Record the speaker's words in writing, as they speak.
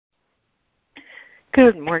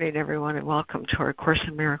Good morning, everyone, and welcome to our Course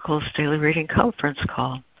in Miracles Daily Reading Conference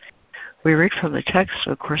Call. We read from the text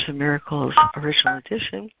of Course in Miracles Original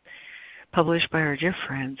Edition, published by our dear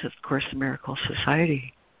friends at the Course in Miracles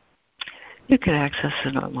Society. You can access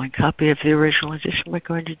an online copy of the original edition by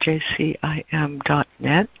going to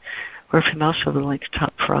jcim.net, or if you mouse over the link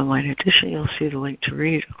top for online edition, you'll see the link to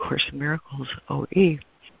read A Course in Miracles OE.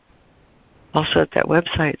 Also at that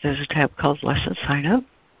website, there's a tab called Lesson Sign Up,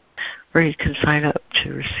 where you can sign up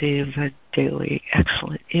to receive a daily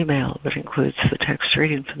excellent email that includes the text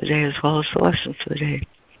reading for the day as well as the lesson for the day.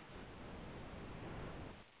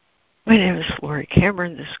 My name is Lori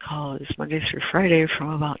Cameron. This call is Monday through Friday from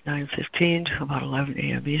about 9:15 to about 11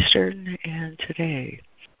 a.m. Eastern, and today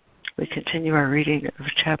we continue our reading of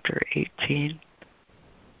Chapter 18,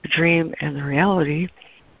 The Dream and the Reality,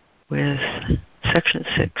 with Section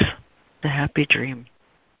 6, The Happy Dream.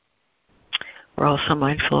 We're also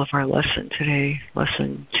mindful of our lesson today,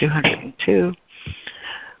 Lesson 202,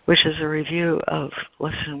 which is a review of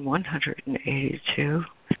Lesson 182.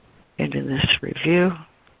 And in this review,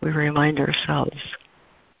 we remind ourselves,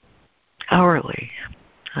 hourly,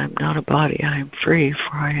 I'm not a body, I am free,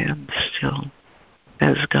 for I am still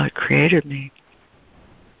as God created me.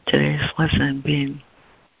 Today's lesson being,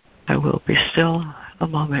 I will be still a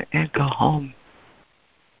moment and go home.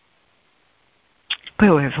 By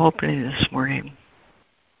way of opening this morning,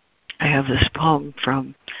 I have this poem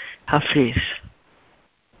from Hafiz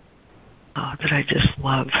that I just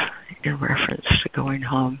love in reference to going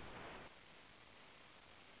home.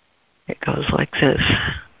 It goes like this: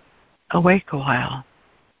 awake a while.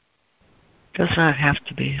 Does not have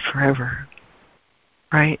to be forever.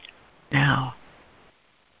 Right now.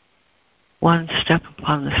 One step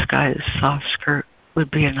upon the sky's soft skirt would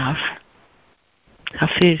be enough.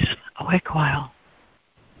 Hafiz, awake a while.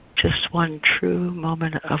 Just one true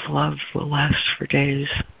moment of love will last for days.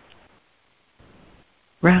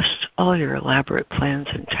 Rest all your elaborate plans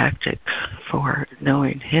and tactics for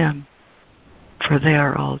knowing Him, for they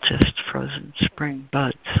are all just frozen spring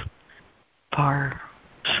buds, far,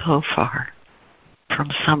 so far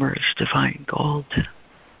from summer's divine gold.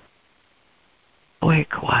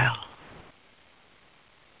 Awake a while.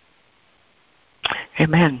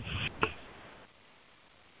 Amen.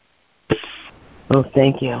 Oh,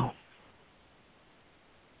 thank you.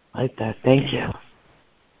 I like that. Thank you.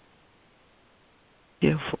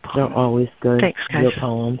 Beautiful poem. They're always good. Thanks, guys. Your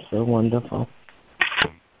poems are wonderful.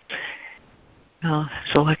 Oh,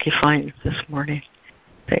 it's a lucky find this morning.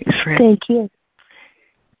 Thanks, Fran. Thank you.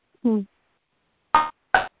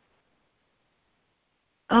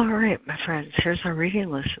 All right, my friends, here's our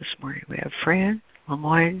reading list this morning. We have Fran,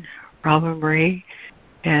 Lemoyne, Robin Marie,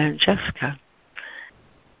 and Jessica.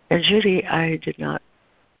 And Judy, I did not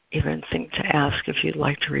even think to ask if you'd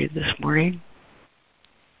like to read this morning.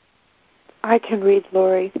 I can read,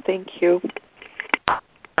 Lori. Thank you.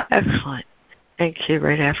 Excellent. Thank you.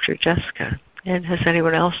 Right after Jessica. And has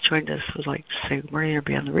anyone else joined us who would like to say good morning or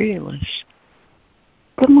be on the reading list?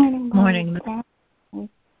 Good morning, Lori. Morning.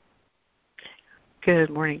 Good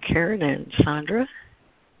morning, Karen and Sandra.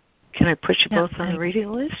 Can I put you both on the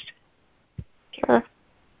reading list? Sure.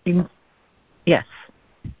 Yes.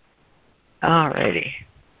 All righty.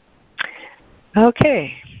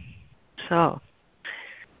 Okay. So,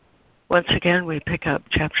 once again, we pick up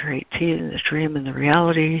Chapter 18, The Dream and the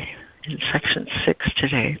Reality, in Section 6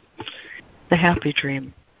 today, The Happy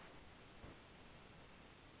Dream.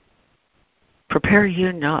 Prepare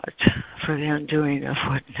you not for the undoing of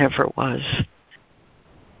what never was.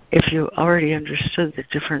 If you already understood the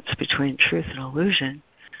difference between truth and illusion,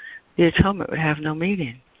 the atonement would have no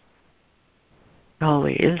meaning. The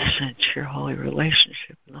holy instant, your holy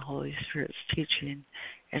relationship, and the Holy Spirit's teaching,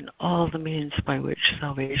 and all the means by which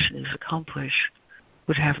salvation is accomplished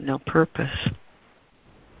would have no purpose.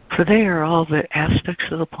 For they are all the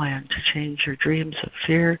aspects of the plan to change your dreams of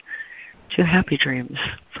fear to happy dreams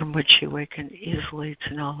from which you awaken easily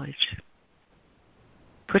to knowledge.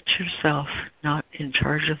 Put yourself not in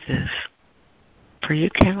charge of this, for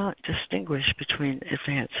you cannot distinguish between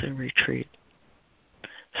advance and retreat.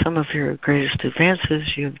 Some of your greatest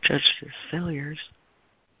advances you have judged as failures,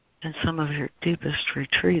 and some of your deepest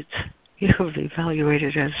retreats you have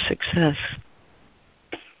evaluated as success.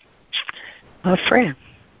 Fran.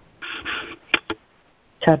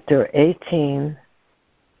 Chapter 18,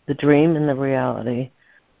 The Dream and the Reality,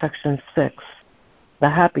 Section 6, The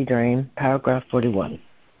Happy Dream, paragraph 41.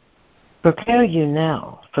 Prepare you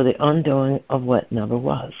now for the undoing of what never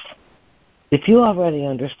was. If you already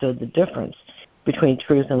understood the difference between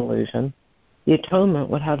truth and illusion, the atonement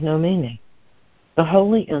would have no meaning. The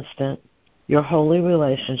holy instant, your holy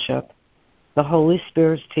relationship, the Holy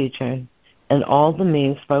Spirit's teaching, and all the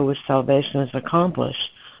means by which salvation is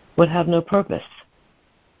accomplished would have no purpose,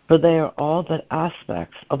 for they are all but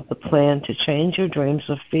aspects of the plan to change your dreams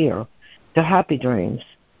of fear to happy dreams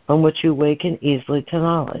from which you waken easily to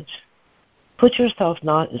knowledge. Put yourself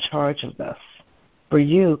not in charge of this, for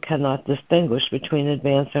you cannot distinguish between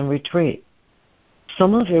advance and retreat.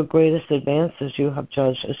 Some of your greatest advances you have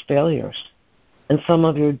judged as failures, and some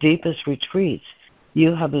of your deepest retreats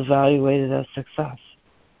you have evaluated as success.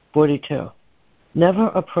 42. Never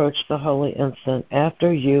approach the holy instant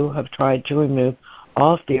after you have tried to remove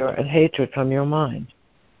all fear and hatred from your mind.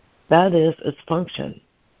 That is its function.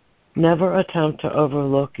 Never attempt to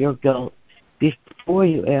overlook your guilt before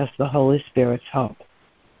you ask the Holy Spirit's help.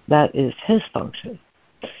 That is his function.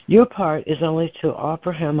 Your part is only to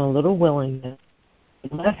offer him a little willingness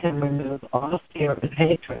and let him remove all fear and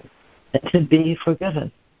hatred and to be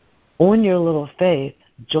forgiven. On your little faith,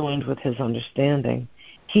 joined with his understanding,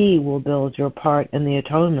 he will build your part in the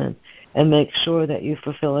atonement and make sure that you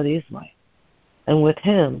fulfill it easily. And with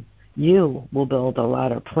him, you will build a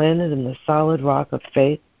ladder planted in the solid rock of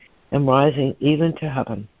faith and rising even to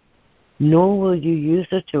heaven. Nor will you use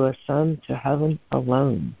it to ascend to heaven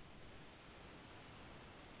alone.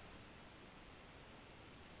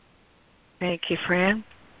 Thank you, Fran.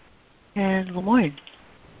 And Lemoyne.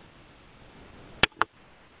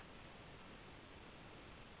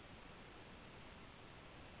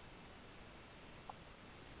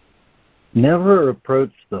 Never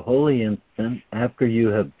approach the holy instant after you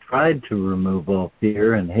have tried to remove all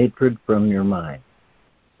fear and hatred from your mind.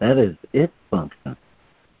 That is its function.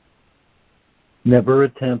 Never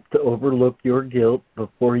attempt to overlook your guilt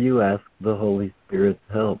before you ask the Holy Spirit's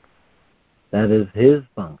help. That is his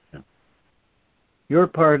function. Your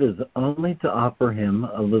part is only to offer him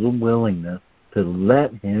a little willingness to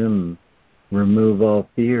let him remove all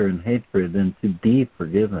fear and hatred and to be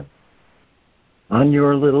forgiven. On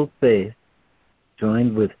your little faith,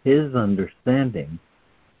 joined with his understanding,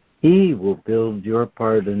 he will build your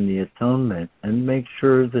part in the atonement and make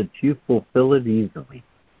sure that you fulfill it easily.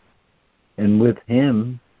 And with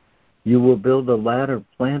him, you will build a ladder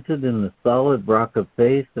planted in the solid rock of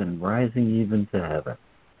faith and rising even to heaven.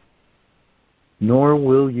 Nor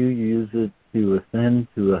will you use it to ascend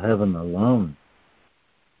to a heaven alone.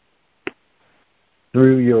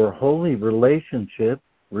 Through your holy relationship,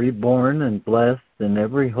 reborn and blessed in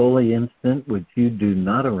every holy instant which you do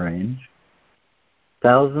not arrange,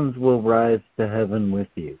 thousands will rise to heaven with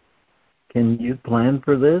you. Can you plan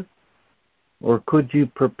for this? Or could you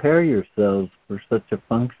prepare yourselves for such a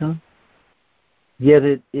function? Yet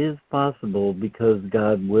it is possible because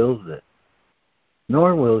God wills it,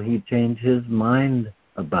 nor will he change his mind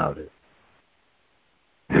about it.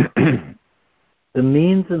 The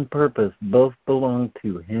means and purpose both belong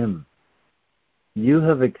to him. You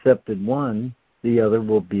have accepted one, the other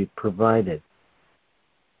will be provided.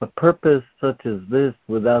 A purpose such as this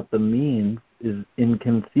without the means is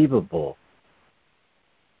inconceivable.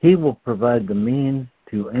 He will provide the means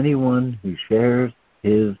to anyone who shares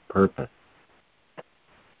his purpose.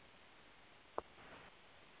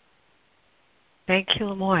 Thank you,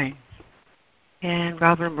 Lemoyne. And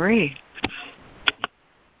Robin Marie.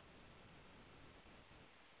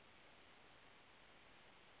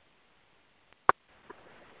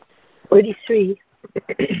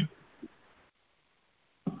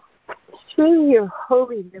 Through your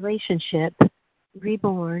holy relationship,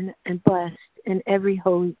 reborn and blessed in every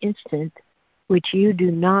holy instant, which you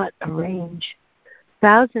do not arrange,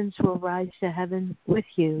 thousands will rise to heaven with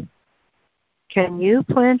you. Can you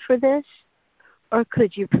plan for this? Or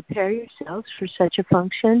could you prepare yourselves for such a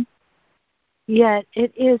function? Yet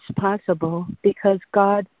it is possible because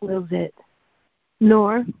God wills it,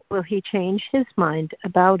 nor will he change his mind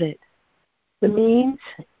about it. The means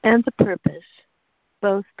and the purpose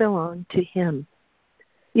both belong to him.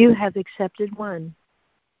 You have accepted one.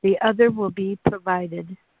 The other will be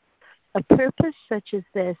provided. A purpose such as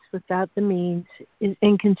this without the means is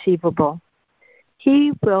inconceivable.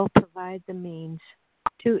 He will provide the means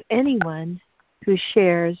to anyone who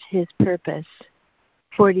shares his purpose.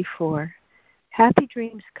 44. Happy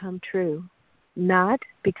dreams come true, not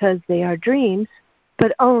because they are dreams,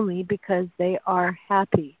 but only because they are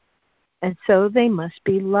happy, and so they must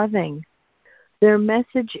be loving. Their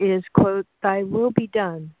message is, quote, thy will be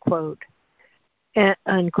done, quote,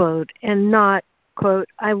 unquote, and not, quote,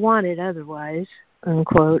 I want it otherwise,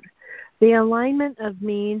 unquote. The alignment of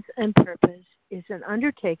means and purpose is an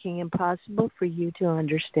undertaking impossible for you to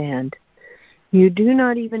understand. You do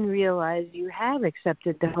not even realize you have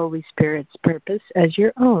accepted the Holy Spirit's purpose as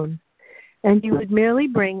your own, and you would merely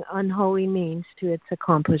bring unholy means to its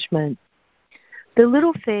accomplishment. The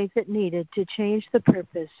little faith it needed to change the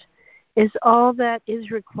purpose is all that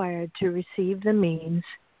is required to receive the means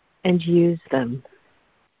and use them.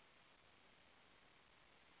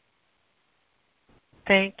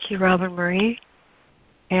 Thank you, Robin Marie.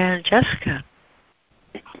 And Jessica.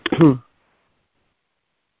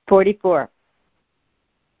 44.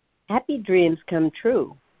 Happy dreams come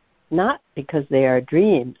true, not because they are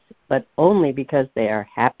dreams, but only because they are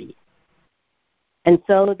happy. And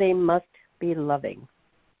so they must be loving.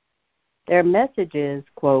 Their message is,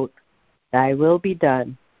 quote, "Thy will be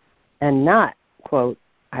done," and not, quote,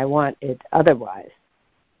 "I want it otherwise."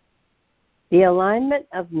 The alignment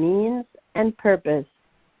of means and purpose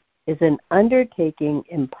is an undertaking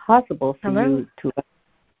impossible for you to...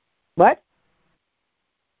 What?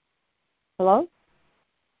 Hello?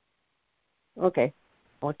 Okay,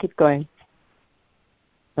 I'll keep going.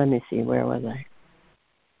 Let me see, where was I?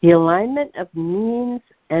 The alignment of means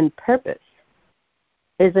and purpose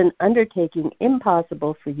is an undertaking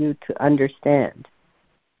impossible for you to understand.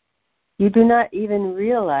 You do not even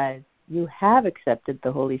realize you have accepted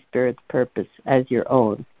the Holy Spirit's purpose as your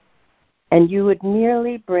own, and you would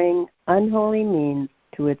merely bring unholy means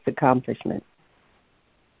to its accomplishment.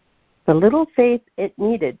 The little faith it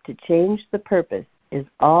needed to change the purpose is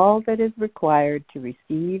all that is required to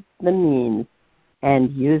receive the means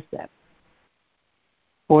and use them.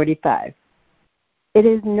 45. It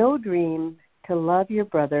is no dream to love your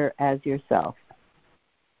brother as yourself,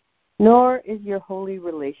 nor is your holy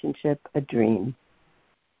relationship a dream.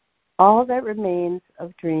 All that remains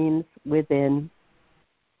of dreams within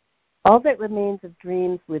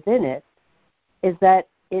it is that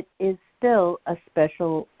it is still a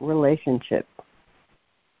special relationship.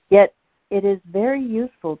 Yet it is very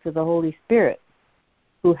useful to the Holy Spirit,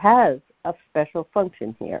 who has a special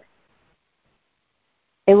function here.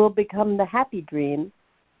 It will become the happy dream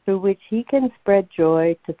through which he can spread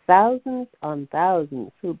joy to thousands on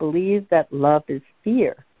thousands who believe that love is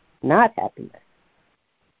fear, not happiness.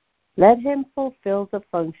 Let him fulfill the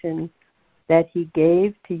function that he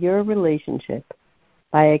gave to your relationship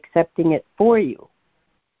by accepting it for you,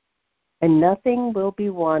 and nothing will be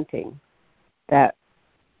wanting that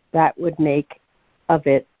would make of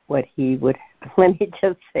it what he would. Let me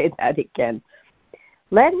just say that again.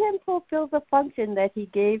 Let him fulfill the function that he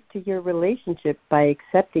gave to your relationship by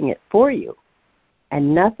accepting it for you,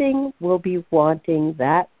 and nothing will be wanting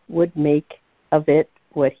that would make of it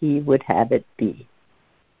what he would have it be.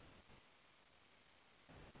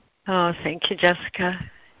 Oh, thank you, Jessica.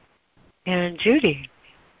 And Judy.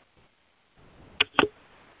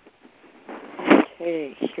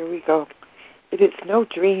 Okay, here we go. It is no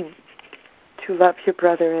dream to love your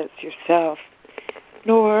brother as yourself,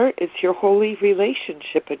 nor is your holy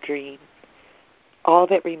relationship a dream. All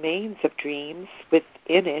that remains of dreams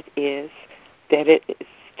within it is that it is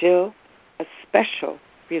still a special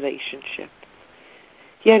relationship.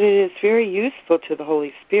 Yet it is very useful to the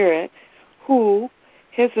Holy Spirit, who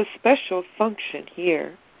has a special function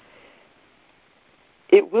here.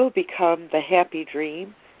 It will become the happy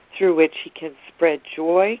dream through which he can spread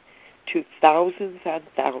joy to thousands on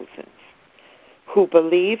thousands who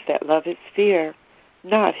believe that love is fear,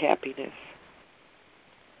 not happiness.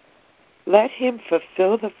 Let him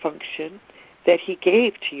fulfill the function that he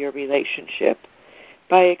gave to your relationship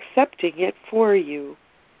by accepting it for you,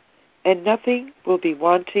 and nothing will be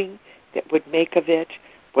wanting that would make of it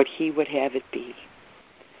what he would have it be.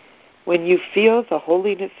 When you feel the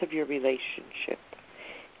holiness of your relationship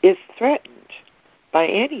is threatened by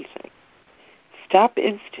anything, stop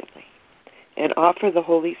instantly and offer the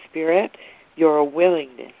Holy Spirit your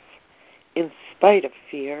willingness, in spite of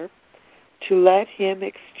fear, to let him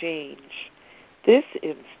exchange this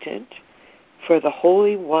instant for the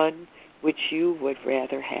Holy One which you would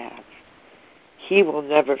rather have. He will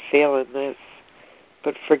never fail in this,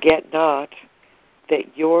 but forget not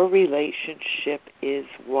that your relationship is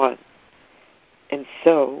one, and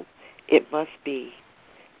so it must be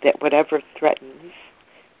that whatever threatens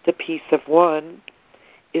the peace of one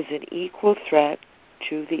is an equal threat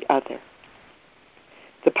to the other.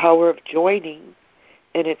 The power of joining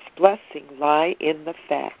and its blessing lie in the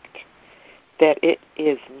fact that it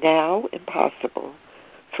is now impossible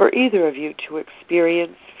for either of you to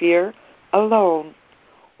experience fear alone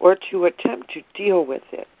or to attempt to deal with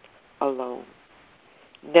it alone.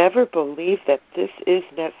 Never believe that this is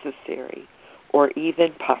necessary or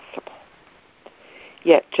even possible.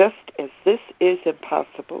 Yet just as this is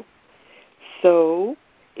impossible, so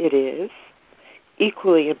it is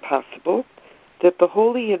equally impossible that the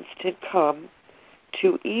holy instant come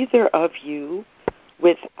to either of you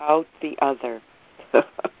without the other.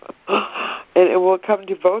 And it will come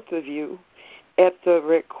to both of you at the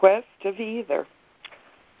request of either.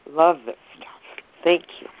 Love this stuff. Thank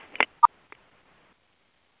you.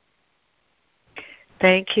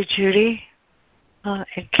 Thank you, Judy. And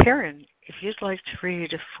Karen, if you'd like to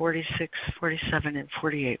read 46, 47, and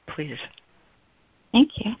 48, please.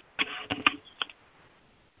 Thank you.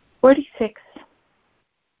 46.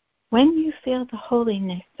 When you feel the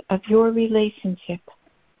holiness of your relationship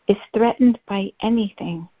is threatened by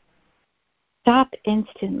anything, stop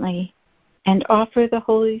instantly and offer the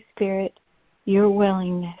Holy Spirit your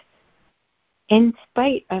willingness, in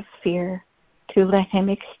spite of fear, to let Him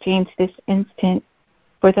exchange this instant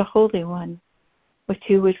for the Holy One, which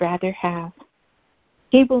you would rather have.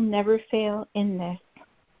 He will never fail in this.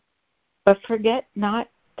 But forget not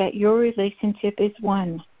that your relationship is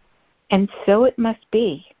one, and so it must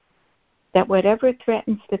be, that whatever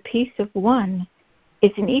threatens the peace of one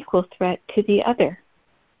is an equal threat to the other.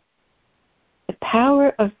 The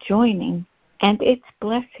power of joining and its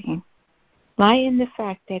blessing lie in the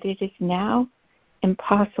fact that it is now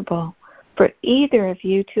impossible for either of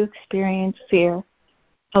you to experience fear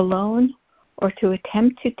alone or to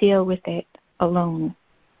attempt to deal with it alone.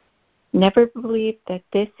 Never believe that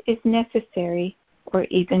this is necessary or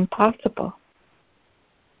even possible.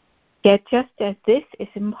 Yet just as this is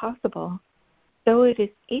impossible, so it is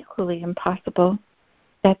equally impossible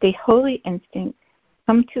that the holy instinct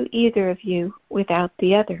come to either of you without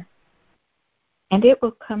the other. And it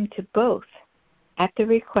will come to both at the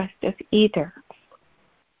request of either.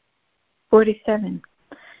 47.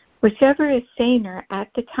 Whichever is saner at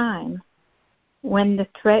the time, when the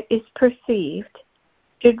threat is perceived,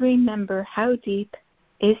 should remember how deep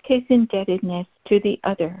is his indebtedness to the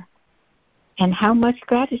other, and how much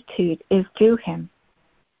gratitude is due him,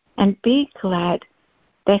 and be glad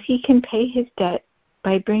that he can pay his debt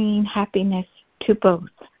by bringing happiness to both.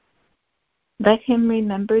 Let him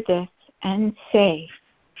remember this and say,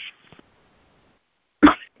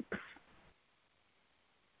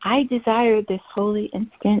 I desire this holy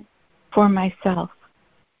instant for myself,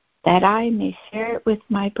 that I may share it with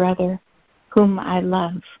my brother, whom I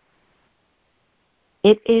love.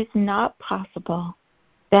 It is not possible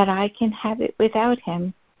that I can have it without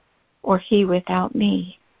him, or he without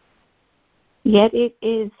me. Yet it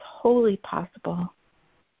is wholly possible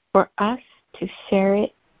for us to share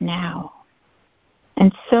it now.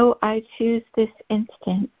 And so I choose this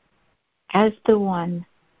instant as the one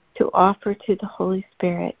to offer to the Holy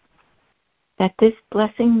Spirit, that this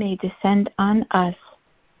blessing may descend on us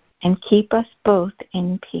and keep us both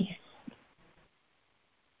in peace.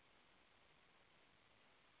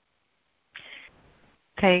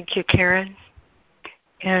 Thank you, Karen.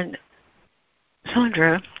 And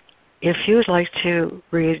Sandra, if you would like to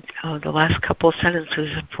read the last couple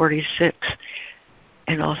sentences of 46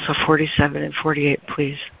 and also 47 and 48,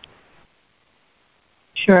 please.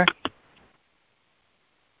 Sure.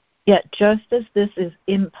 Yet just as this is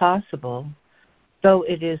impossible, so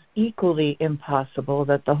it is equally impossible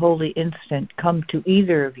that the holy instant come to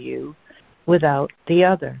either of you without the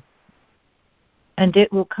other. And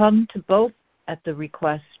it will come to both at the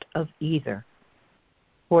request of either.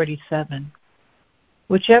 47.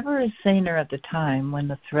 Whichever is saner at the time when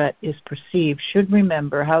the threat is perceived should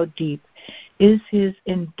remember how deep is his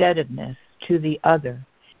indebtedness to the other,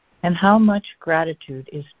 and how much gratitude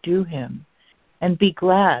is due him, and be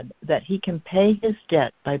glad that he can pay his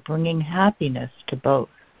debt by bringing happiness to both.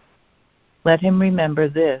 Let him remember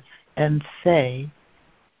this and say,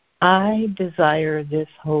 I desire this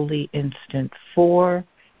holy instant for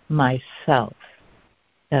myself,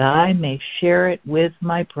 that I may share it with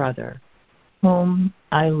my brother, whom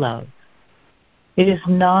I love. It is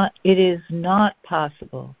not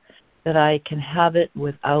possible that I can have it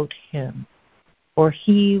without him, or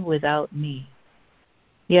he without me.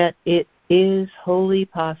 Yet it is wholly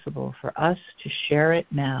possible for us to share it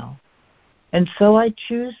now. And so I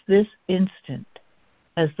choose this instant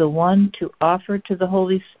as the one to offer to the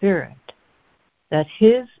Holy Spirit, that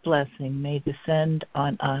his blessing may descend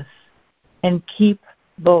on us and keep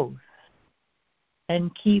both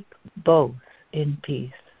in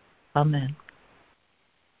peace. Amen.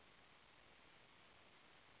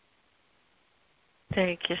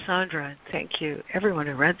 Thank you, Sandra. Thank you, everyone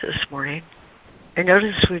who read this morning. I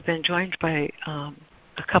noticed we've been joined by a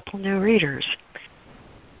couple new readers.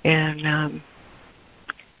 And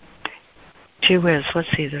gee whiz, let's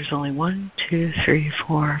see, there's only 1, 2, 3,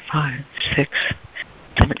 4, 5, 6,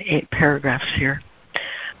 7, 8 paragraphs here.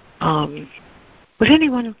 Would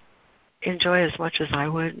anyone enjoy as much as I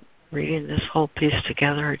would reading this whole piece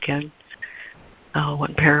together again,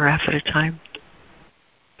 one paragraph at a time?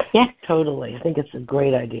 Yeah, totally. I think it's a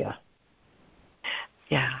great idea.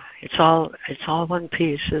 Yeah, It's all one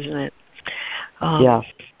piece, isn't it? Yeah.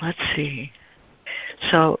 Let's see.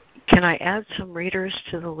 So can I add some readers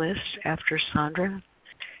to the list after Sandra?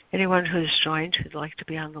 Anyone who's joined who'd like to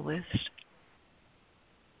be on the list?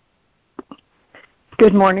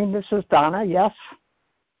 Good morning. This is Donna. Yes.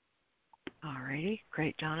 All righty.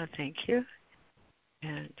 Great, Donna. Thank you.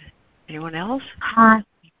 And anyone else? Hi,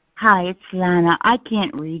 it's Lana. I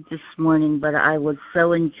can't read this morning, but I would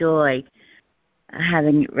so enjoy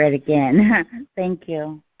having it read again. Thank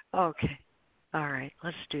you. Okay. All right.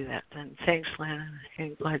 Let's do that then. Thanks, Lana.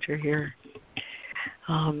 I'm glad you're here.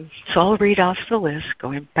 So I'll read off the list,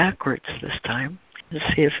 going backwards this time, and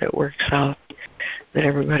see if it works out that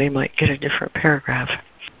everybody might get a different paragraph.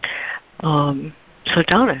 So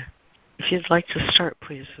Donna, if you'd like to start,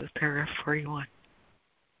 please, with paragraph 41.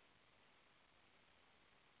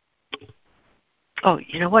 Oh,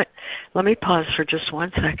 you know what? Let me pause for just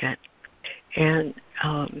 1 second and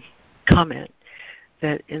comment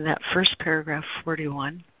that in that first paragraph,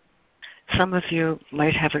 41, some of you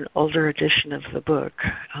might have an older edition of the book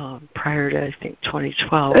prior to, I think,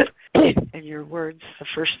 2012, and your words, the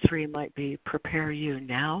first three might be prepare you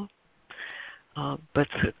now, but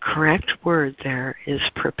the correct word there is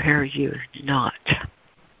prepare you not.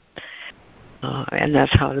 And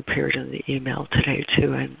that's how it appeared in the email today,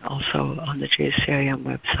 too, and also on the JCIM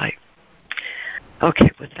website.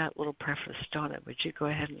 Okay, with that little preface, Donna, would you go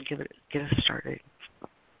ahead and get us started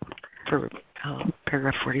for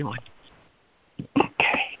paragraph 41?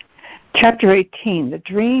 Okay. Chapter 18, The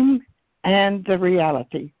Dream and the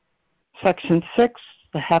Reality. Section 6,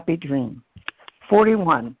 The Happy Dream.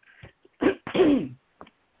 41.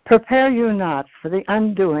 Prepare you not for the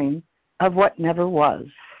undoing of what never was.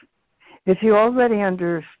 If you already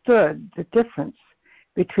understood the difference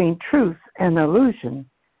between truth and illusion,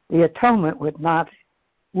 the atonement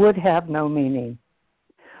would have no meaning.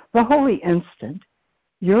 The holy instant,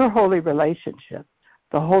 your holy relationship,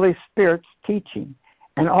 the Holy Spirit's teaching,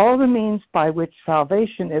 and all the means by which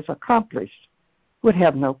salvation is accomplished would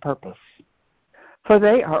have no purpose. For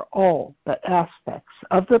they are all but aspects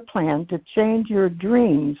of the plan to change your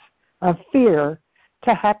dreams of fear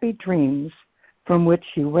to happy dreams from which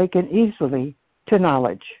you waken easily to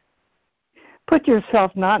knowledge. Put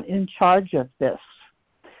yourself not in charge of this,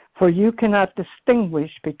 for you cannot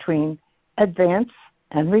distinguish between advance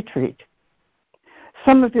and retreat.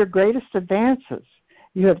 Some of your greatest advances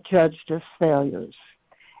you have judged as failures,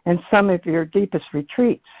 and some of your deepest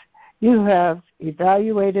retreats you have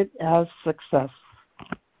evaluated as success.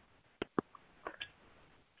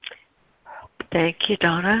 Thank you,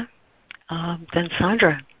 Donna. Then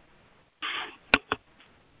Sandra.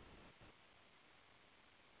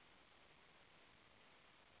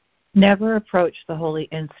 Never approach the holy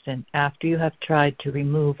instant after you have tried to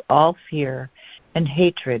remove all fear and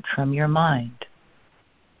hatred from your mind.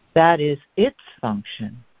 That is its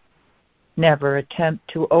function. Never attempt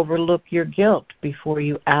to overlook your guilt before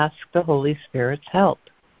you ask the Holy Spirit's help.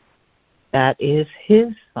 That is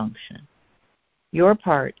His function. Your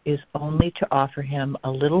part is only to offer Him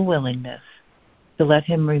a little willingness to let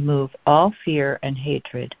Him remove all fear and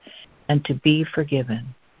hatred and to be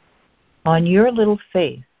forgiven. On your little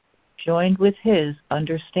faith, joined with His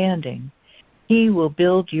understanding, He will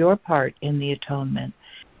build your part in the atonement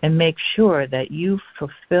and make sure that you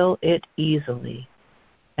fulfill it easily.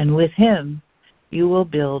 And with Him, you will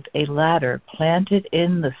build a ladder planted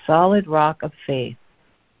in the solid rock of faith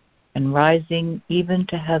and rising even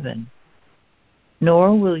to heaven.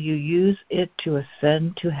 Nor will you use it to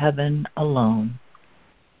ascend to heaven alone.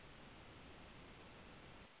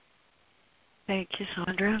 Thank you,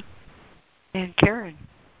 Sandra. And Karen.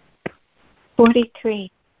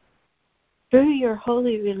 43. Through your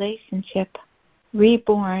holy relationship,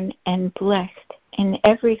 reborn and blessed in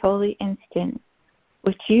every holy instant,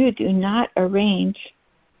 which you do not arrange,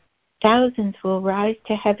 thousands will rise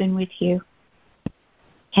to heaven with you.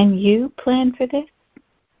 Can you plan for this?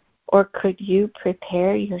 Or could you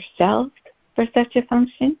prepare yourself for such a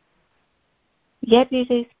function? Yet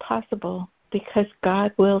it is possible because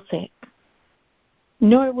God wills it.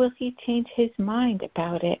 Nor will He change His mind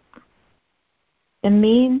about it. The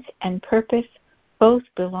means and purpose both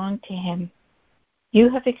belong to Him. You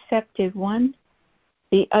have accepted one,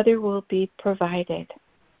 the other will be provided.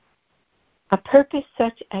 A purpose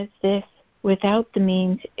such as this without the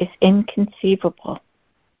means is inconceivable.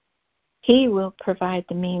 He will provide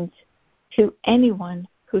the means to anyone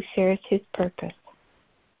who shares His purpose.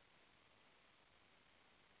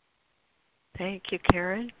 Thank you,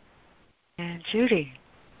 Karen. And Judy.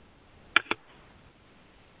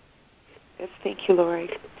 Yes, thank you, Lori.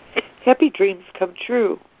 Happy dreams come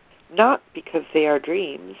true not because they are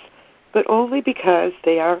dreams, but only because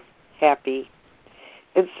they are happy.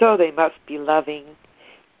 And so they must be loving.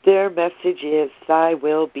 Their message is, thy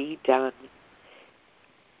will be done,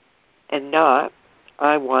 and not,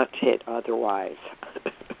 I want it otherwise.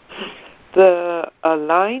 The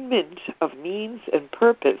alignment of means and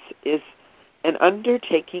purpose is an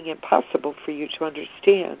undertaking impossible for you to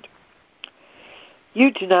understand.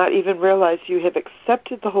 You do not even realize you have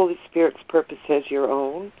accepted the Holy Spirit's purpose as your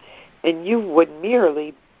own, and you would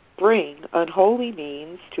merely bring unholy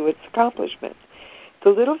means to its accomplishment. The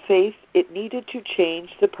little faith it needed to change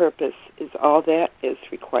the purpose is all that is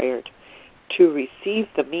required to receive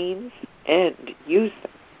the means and use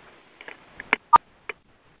them.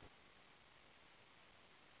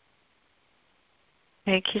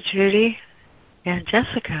 Thank you, Judy and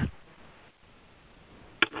Jessica.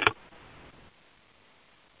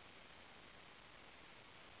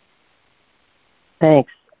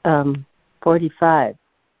 Thanks. 45.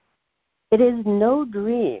 It is no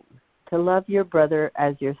dream to love your brother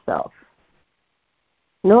as yourself,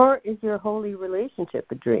 nor is your holy relationship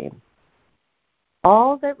a dream.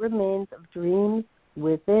 All that remains of dreams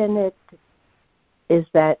within it is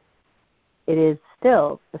that it is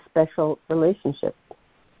still a special relationship.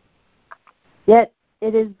 Yet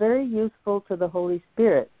it is very useful to the Holy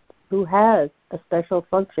Spirit, who has a special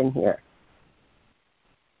function here.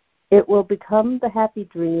 It will become the happy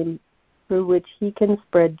dream through which he can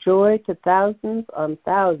spread joy to thousands on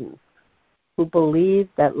thousands who believe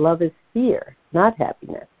that love is fear, not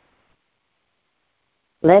happiness.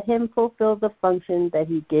 Let him fulfill the function that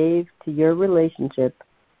he gave to your relationship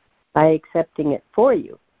by accepting it for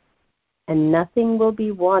you, and nothing will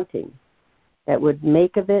be wanting that would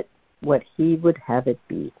make of it what he would have it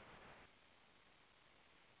be.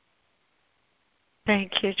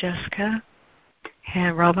 Thank you, Jessica.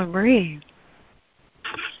 And Robin Marie.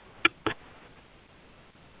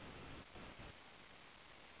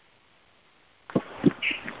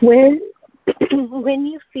 When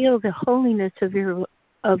you feel the holiness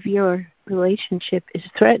of your relationship is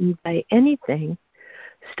threatened by anything,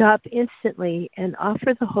 stop instantly and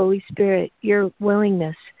offer the Holy Spirit your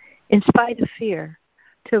willingness, in spite of fear,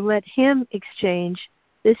 to let him exchange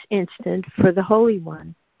this instant for the Holy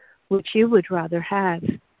One, which you would rather have.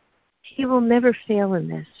 He will never fail in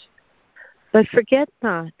this. But forget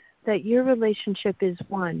not that your relationship is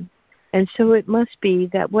one, and so it must be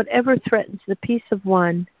that whatever threatens the peace of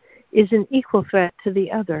one is an equal threat to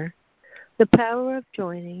the other. The power of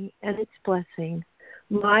joining and its blessing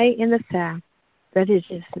lie in the fact that it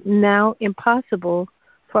is now impossible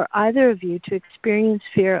for either of you to experience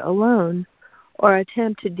fear alone or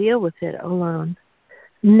attempt to deal with it alone.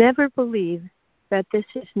 Never believe that this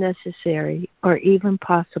is necessary or even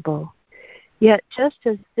possible. Yet just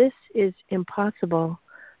as this is impossible,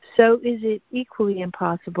 so is it equally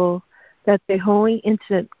impossible that the holy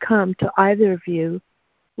instant come to either of you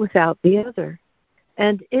without the other,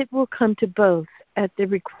 and it will come to both at the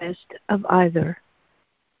request of either.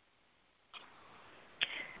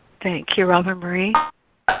 Thank you, Robin Marie.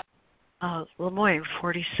 Lemoyne,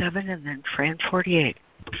 47, and then Fran, 48.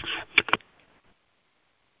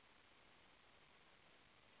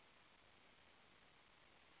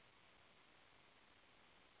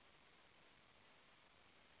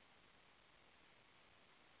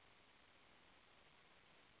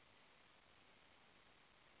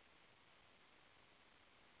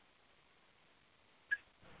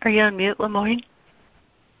 Are you on mute, Lemoyne?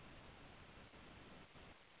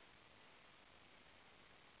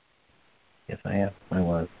 Yes, I am. I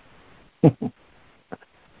was.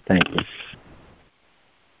 Thank you.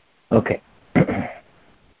 Okay.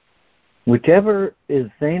 Whichever is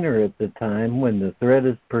saner at the time when the threat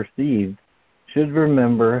is perceived should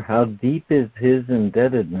remember how deep is his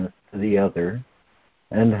indebtedness to the other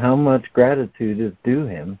and how much gratitude is due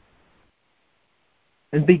him,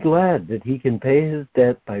 and be glad that he can pay his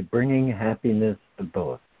debt by bringing happiness to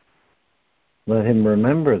both. Let him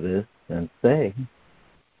remember this and say,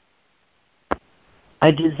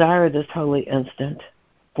 I desire this holy instant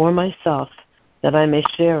for myself, that I may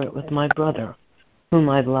share it with my brother, whom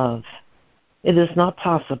I love. It is not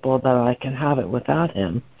possible that I can have it without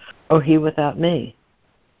him, or he without me.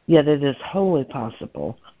 Yet it is wholly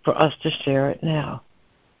possible for us to share it now.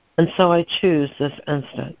 And so I choose this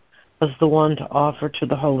instant as the one to offer to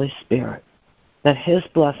the Holy Spirit, that his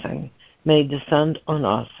blessing may descend on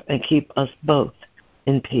us and keep us both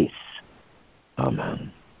in peace.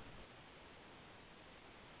 Amen.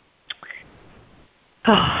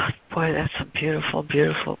 Oh, boy, that's a beautiful,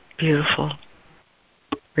 beautiful, beautiful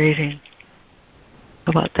reading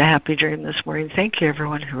about the happy dream this morning. Thank you,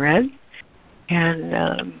 everyone who read.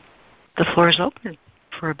 And the floor is open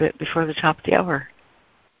for a bit before the top of the hour.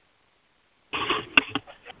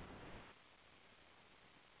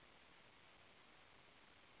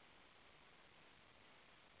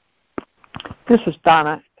 This is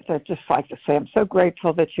Donna. I'd just like to say I'm so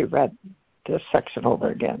grateful that you read this section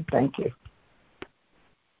over again. Thank you.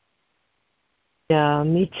 Yeah,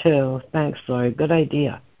 me too. Thanks, Lori. Good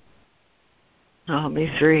idea. Oh,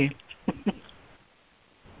 me three.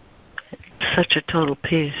 Such a total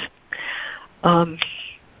peace.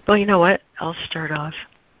 Well, you know what? I'll start off.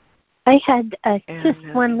 I had just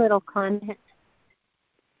one little comment.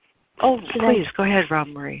 Oh, please, go ahead, Rob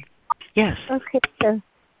Marie. Yes. Okay, so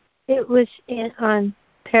it was on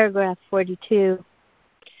paragraph 42.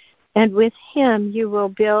 And with him you will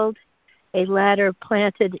build a ladder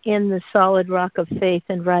planted in the solid rock of faith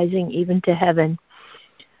and rising even to heaven.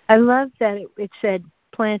 I love that it said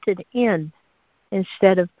planted in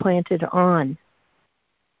instead of planted on,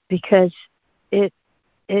 because it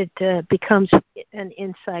becomes an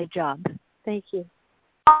inside job. Thank you.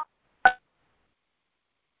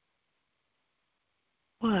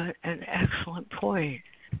 What an excellent point.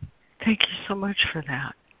 Thank you so much for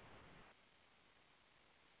that.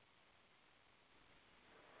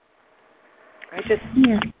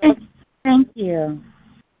 Thank you.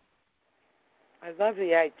 I love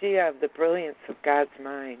the idea of the brilliance of God's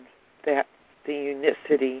mind, that the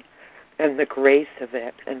unicity and the grace of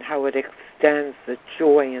it, and how it extends the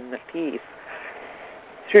joy and the peace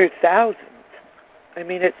through thousands. I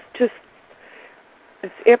mean, it's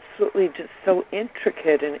absolutely just so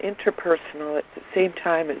intricate and interpersonal at the same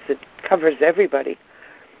time as it covers everybody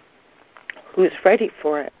who's ready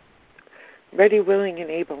for it, ready, willing, and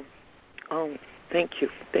able. Thank you.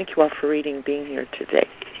 Thank you all for reading, being here today.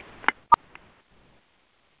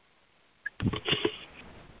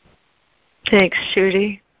 Thanks,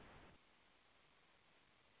 Judy.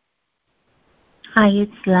 Hi,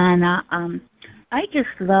 it's Lana. I just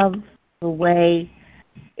love the way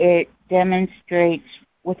it demonstrates,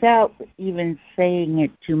 without even saying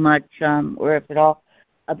it too much, or if at all,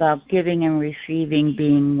 about giving and receiving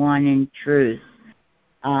being one in truth.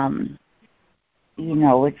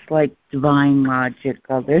 It's like divine logic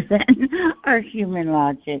other than our human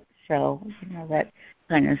logic. So, that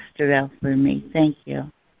kind of stood out for me. Thank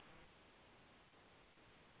you.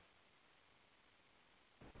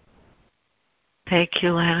 Thank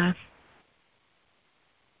you, Lana.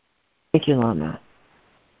 Thank you, Lana.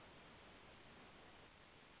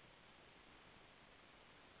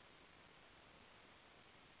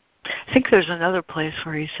 I think there's another place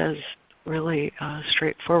where he says really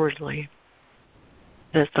straightforwardly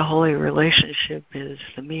that the holy relationship is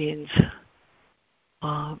the means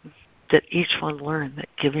that each one learn that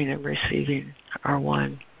giving and receiving are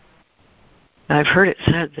one. And I've heard it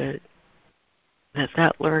said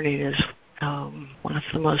that learning is one of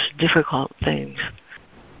the most difficult things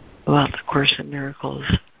about the Course in Miracles.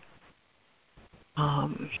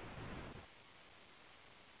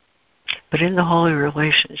 But in the holy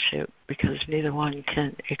relationship, because neither one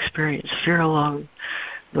can experience fear alone,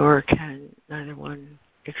 nor can neither one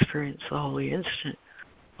experience the holy instant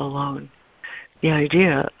alone, the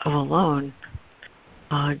idea of alone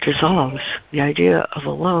dissolves. The idea of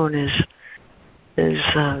alone is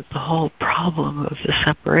the whole problem of the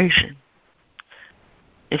separation.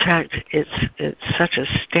 In fact, it's such a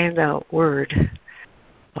standout word.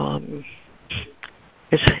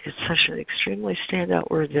 It's such an extremely standout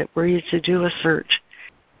word that were you to do a search,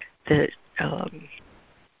 that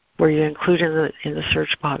where you include in the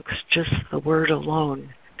search box just the word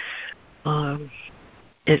alone,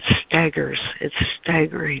 it staggers. It's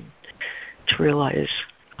staggering to realize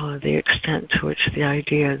the extent to which the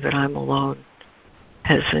idea that I'm alone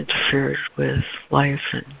has interfered with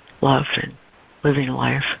life and love and living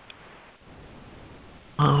life.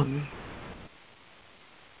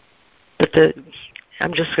 But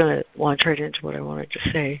I'm just going to launch right into what I wanted to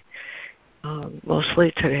say,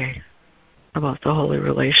 mostly today, about the holy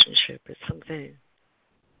relationship. It's something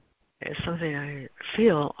I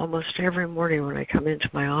feel almost every morning when I come into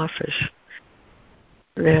my office,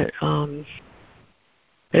 that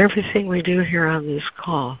everything we do here on this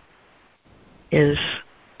call is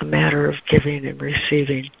a matter of giving and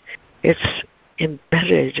receiving. It's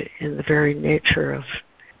embedded in the very nature of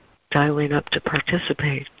dialing up to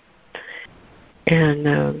participate. And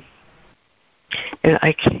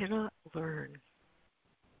I cannot learn.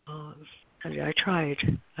 I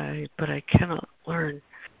tried, but I cannot learn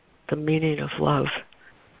the meaning of love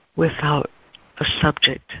without a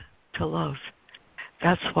subject to love.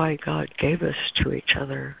 That's why God gave us to each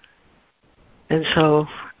other. And so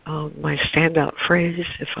my standout phrase,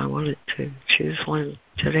 if I wanted to choose one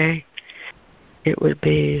today, it would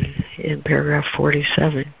be in paragraph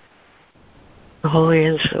 47. The Holy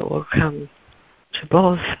Instant will come to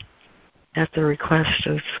both at the request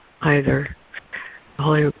of either. The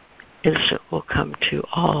Holy Instant will come to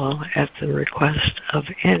all at the request of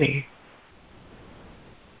any.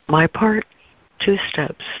 My part, 2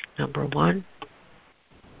 steps. Number 1,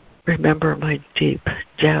 remember my deep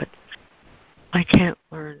debt. I can't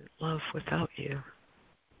learn love without you.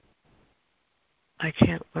 I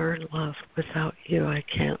can't learn love without you. I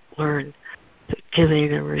can't learn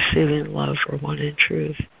giving and receiving love for one in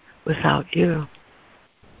truth without you.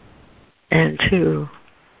 And 2,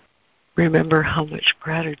 remember how much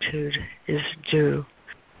gratitude is due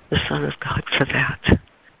the Son of God for that.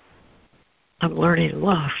 I'm learning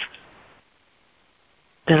love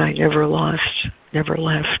that I never lost, never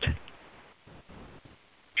left.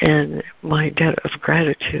 And my debt of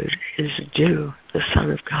gratitude is due the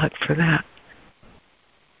Son of God for that.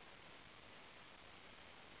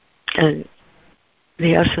 And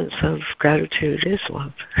the essence of gratitude is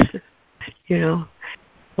love.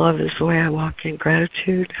 Love is the way I walk in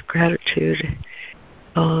gratitude. Gratitude,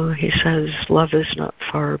 he says, love is not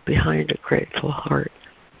far behind a grateful heart.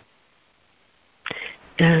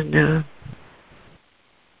 And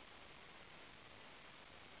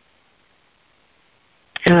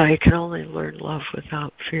I can only learn love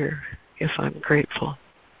without fear if I'm grateful.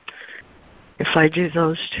 If I do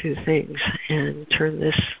those 2 things and turn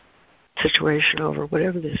this situation over,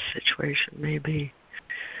 whatever this situation may be,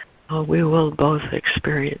 we will both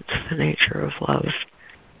experience the nature of love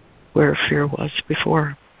where fear was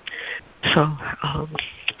before. So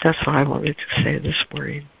that's what I wanted to say this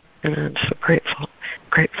morning. And I'm so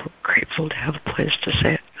grateful to have a place to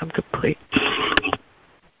say it. I'm complete.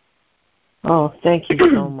 Oh, thank you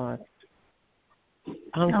so much.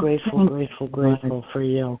 I'm grateful for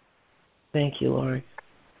you. Thank you, Lori.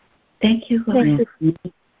 Thank you, Lori.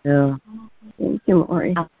 Yeah. Thank you,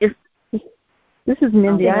 Lori. This is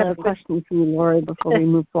Mindy. I have a question for you, Lori, before we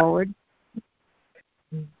move forward.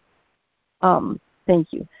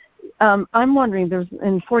 Thank you. I'm wondering,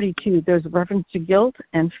 in 42, there's a reference to guilt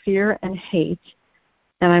and fear and hate.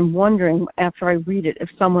 And I'm wondering, after I read it, if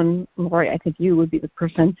someone, Lori, I think you would be the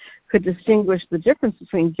person, could distinguish the difference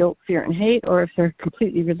between guilt, fear, and hate, or if they're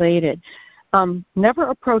completely related. Never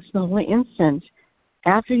approach the Holy Instant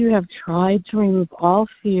after you have tried to remove all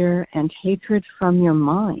fear and hatred from your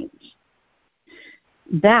mind.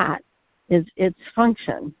 That is its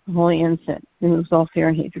function. The Holy Instant removes all fear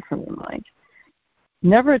and hatred from your mind.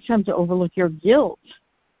 Never attempt to overlook your guilt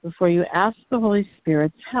before you ask the Holy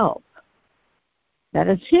Spirit's help. That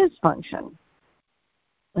is his function.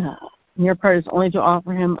 Your part is only to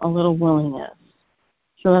offer him a little willingness,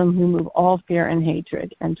 so let him remove all fear and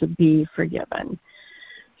hatred and to be forgiven.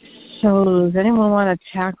 So does anyone want to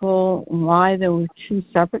tackle why there were 2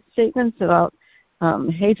 separate statements about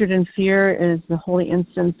hatred and fear is the Holy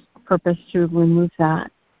Instant's purpose to remove that?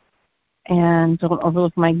 And don't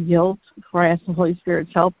overlook my guilt before I ask the Holy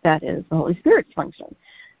Spirit's help. That is the Holy Spirit's function.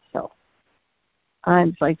 So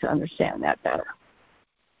I'd like to understand that better.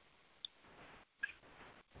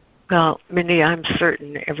 Well, Mindy, I'm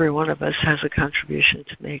certain every one of us has a contribution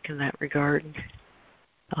to make in that regard.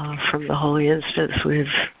 From the Holy Instance we've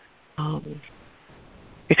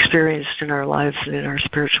experienced in our lives and in our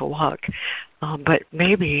spiritual walk. But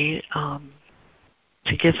maybe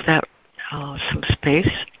to give that some space,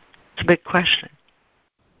 it's a big question.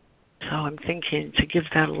 So I'm thinking to give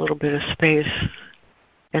that a little bit of space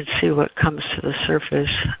and see what comes to the surface,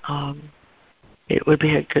 it would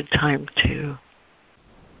be a good time to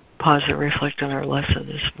pause and reflect on our lesson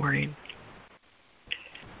this morning.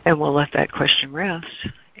 And we'll let that question rest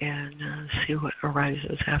and see what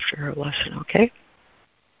arises after our lesson, okay?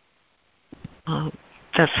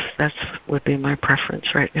 That's would be my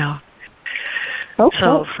preference right now. Okay.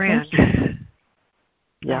 So, Fran.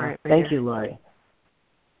 Yeah, all right, thank you, Lori.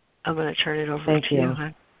 I'm going to turn it over Thank to you,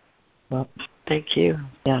 hon. Well, thank you.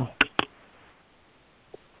 Yeah.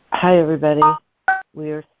 Hi, everybody.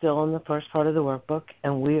 We are still in the first part of the workbook,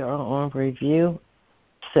 and we are on review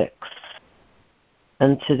 6.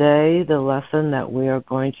 And today, the lesson that we are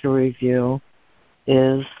going to review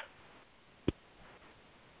is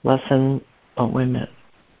lesson, oh, wait a minute.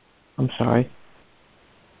 I'm sorry.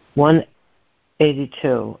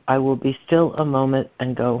 182. I will be still a moment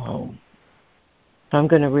and go home. So I'm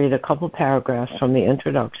going to read a couple paragraphs from the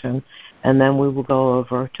introduction, and then we will go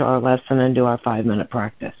over to our lesson and do our 5-minute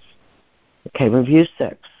practice. Okay, review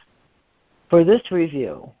 6. For this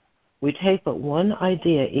review, we take but one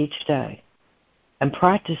idea each day and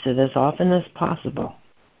practice it as often as possible.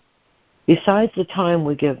 Besides the time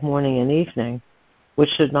we give morning and evening, which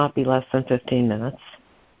should not be less than 15 minutes,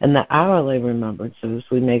 and the hourly remembrances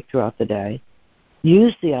we make throughout the day,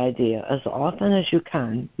 use the idea as often as you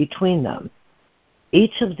can between them.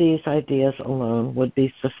 Each of these ideas alone would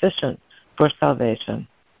be sufficient for salvation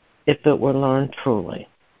if it were learned truly.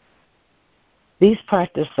 These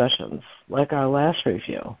practice sessions, like our last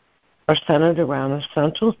review, are centered around a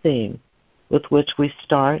central theme with which we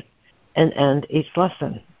start and end each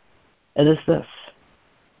lesson. It is this: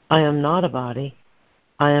 I am not a body,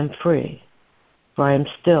 I am free, for I am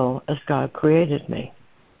still as God created me.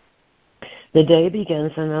 The day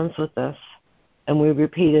begins and ends with this, and we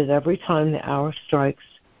repeat it every time the hour strikes,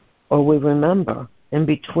 or we remember in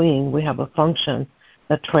between we have a function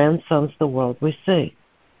that transcends the world we see.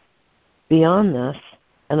 Beyond this,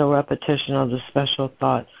 and a repetition of the special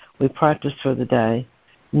thought we practice for the day,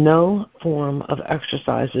 no form of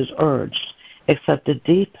exercise is urged except a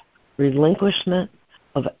deep relinquishment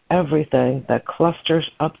of everything that clusters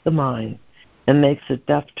up the mind and makes it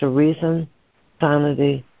deaf to reason,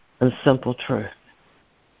 sanity, and simple truth.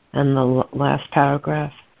 And the last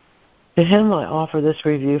paragraph, to him I offer this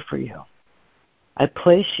review for you. I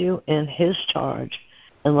place you in his charge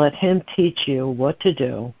and let him teach you what to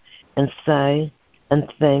do and say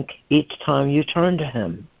and think each time you turn to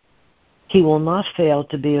him. He will not fail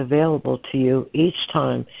to be available to you each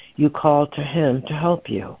time you call to him to help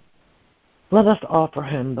you. Let us offer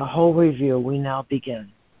him the whole review we now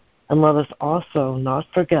begin, and let us also not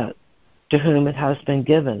forget to whom it has been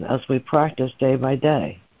given as we practice day by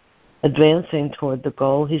day, advancing toward the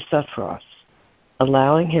goal he set for us,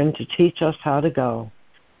 allowing him to teach us how to go,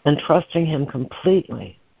 and trusting him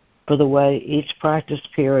completely for the way each practice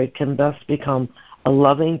period can best become a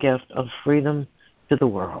loving gift of freedom to the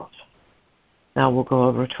world. Now we'll go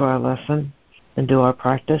over to our lesson and do our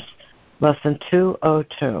practice. Lesson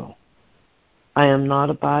 202. I am not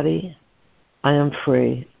a body, I am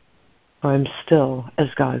free, for I am still as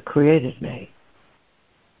God created me.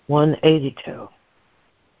 182.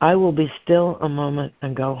 I will be still a moment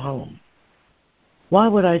and go home. Why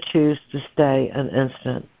would I choose to stay an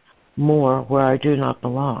instant more where I do not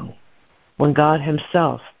belong, when God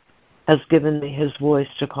himself has given me his voice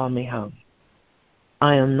to call me home?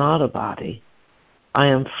 I am not a body, I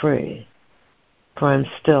am free, for I am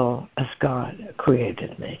still as God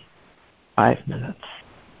created me. 5 minutes.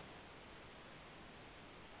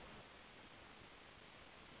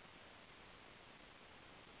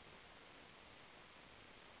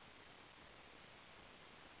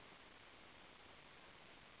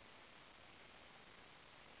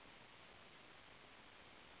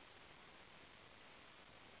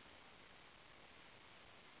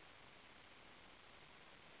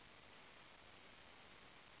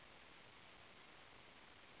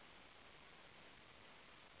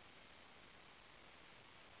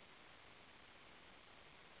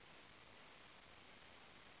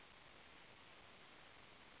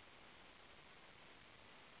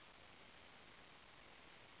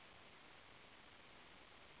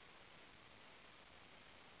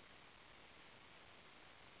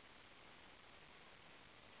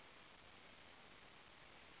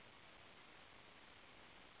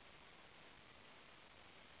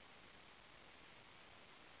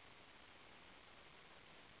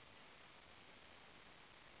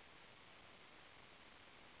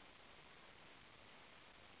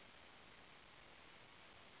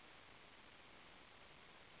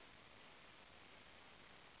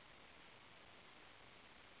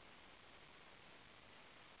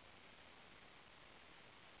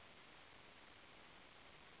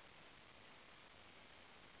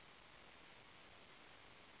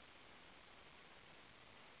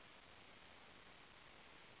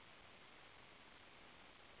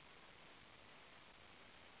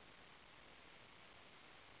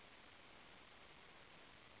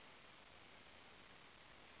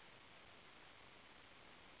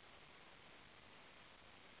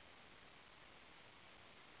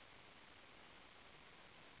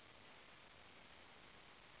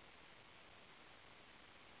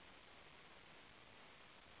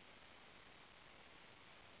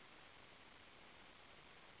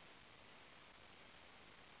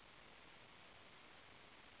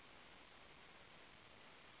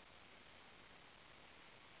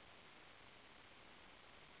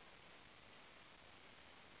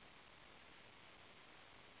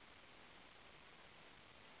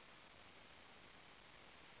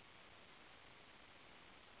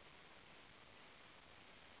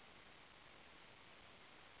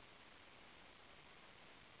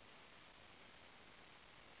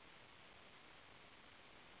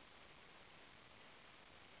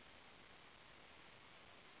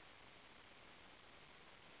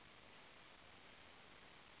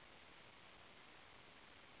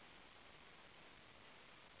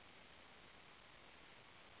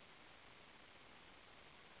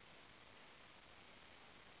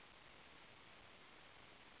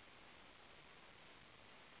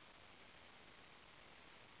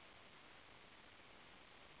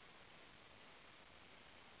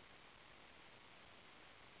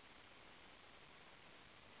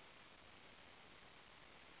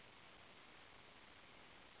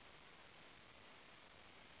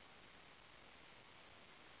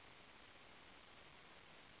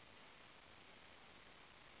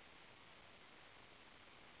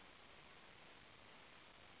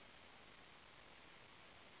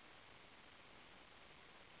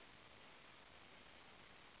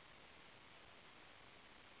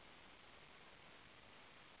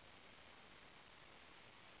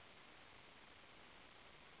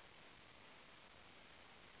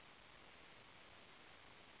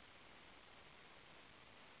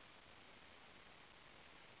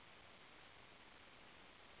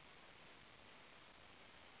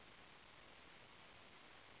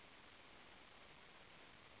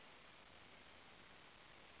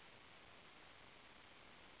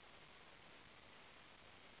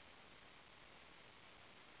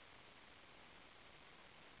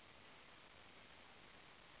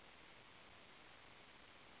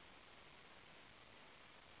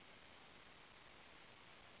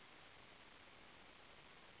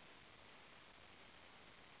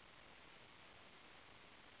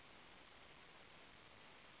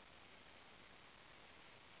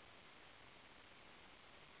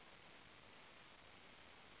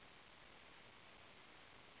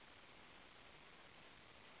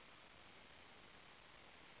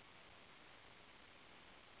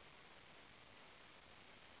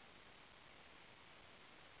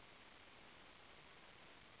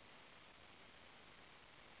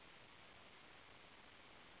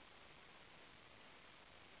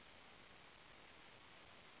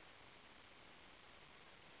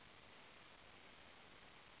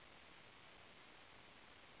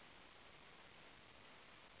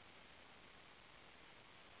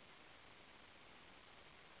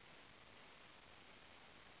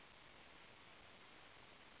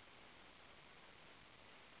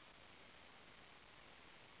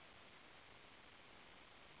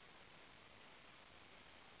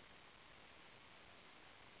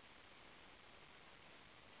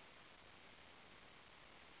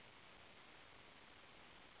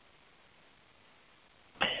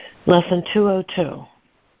 Lesson 202.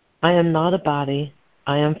 I am not a body,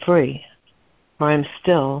 I am free, for I am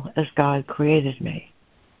still as God created me.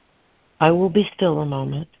 I will be still a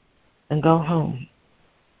moment and go home.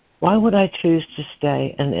 Why would I choose to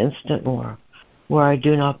stay an instant more where I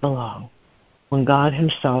do not belong, when God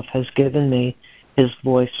himself has given me his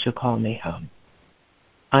voice to call me home?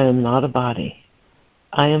 I am not a body,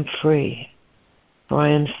 I am free, for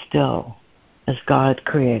I am still as God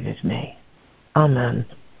created me. Amen.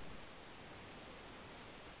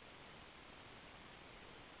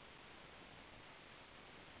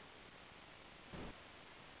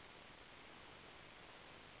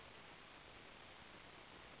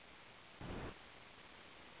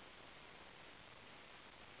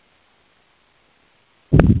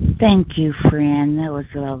 Thank you, Fran. That was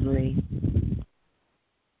lovely.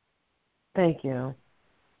 Thank you.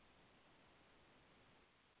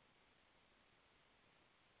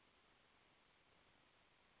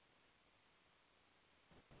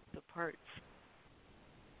 The parts.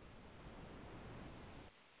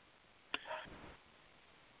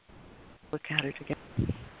 Look at it again.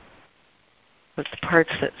 But the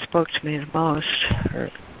parts that spoke to me the most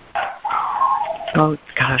are, oh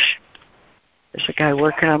gosh, there's a guy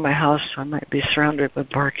working on my house, so I might be surrounded with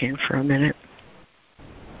barking for a minute.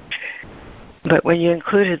 But when you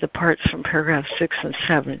included the parts from paragraph 6 and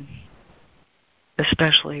 7,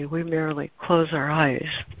 especially, we merely close our eyes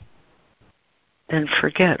and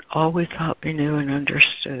forget all we thought we knew and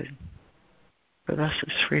understood. For thus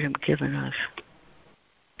is freedom given us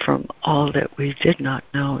from all that we did not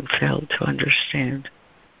know and failed to understand.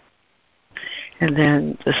 And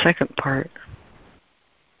then the second part,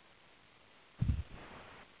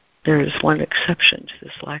 there is one exception to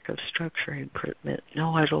this lack of structure and permit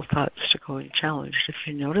no idle thoughts to go unchallenged. If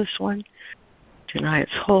you notice one, deny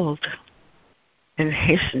its hold and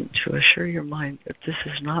hasten to assure your mind that this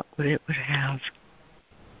is not what it would have.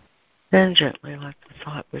 Then gently let the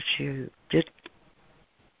thought which you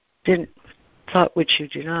which you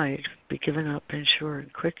denied be given up in sure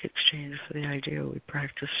and quick exchange for the idea we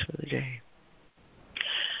practice for the day.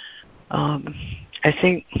 I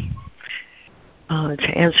think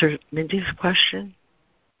to answer Mindy's question,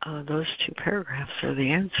 those two paragraphs are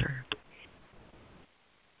the answer.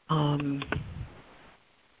 I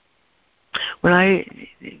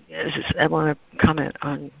want to comment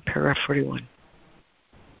on paragraph 41.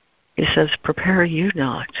 He says, prepare you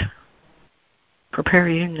not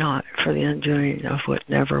for the undoing of what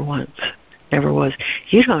never was.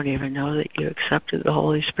 You don't even know that you accepted the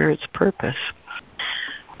Holy Spirit's purpose.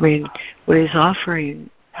 I mean, what he's offering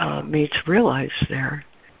me to realize there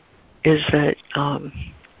is that I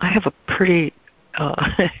have a pretty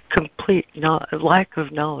complete lack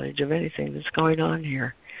of knowledge of anything that's going on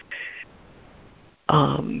here.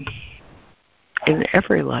 In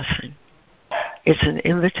every lesson, it's an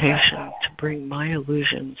invitation to bring my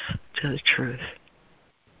illusions to the truth.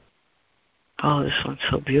 Oh, this one's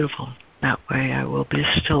so beautiful. That way I will be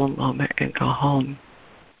still a moment and go home.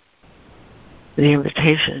 The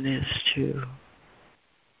invitation is to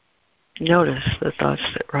notice the thoughts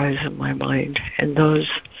that rise in my mind, and those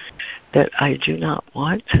that I do not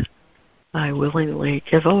want, I willingly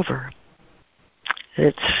give over.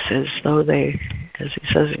 It's as though they, as he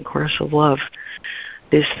says in Course of Love,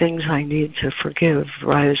 these things I need to forgive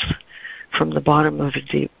rise from the bottom of a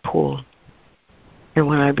deep pool. And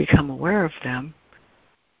when I become aware of them,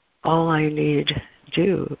 all I need to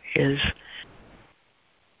do is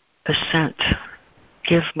assent,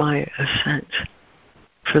 give my assent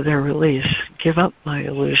for their release, give up my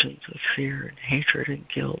illusions of fear and hatred and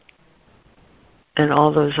guilt, and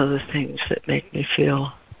all those other things that make me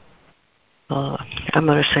feel, I'm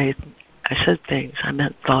going to say, I said things, I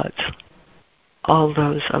meant thoughts, all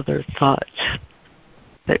those other thoughts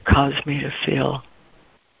that cause me to feel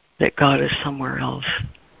that God is somewhere else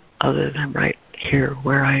other than right here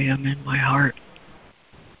where I am in my heart.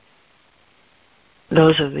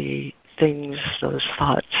 Those are the things, those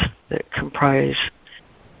thoughts that comprise,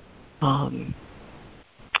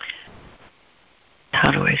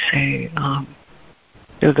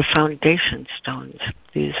 they're the foundation stones.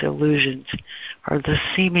 These illusions are the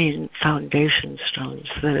seeming foundation stones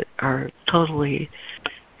that are totally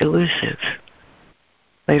elusive.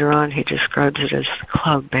 Later on, he describes it as the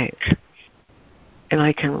cloud bank. And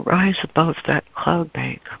I can rise above that cloud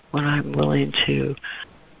bank when I'm willing to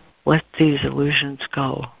let these illusions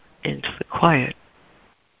go into the quiet.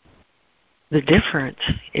 The difference,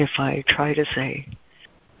 if I try to say,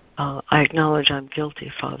 I acknowledge I'm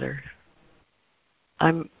guilty, Father,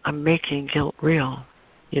 I'm making guilt real,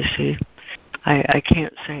 you see. I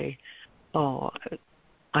can't say, oh,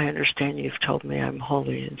 I understand you've told me I'm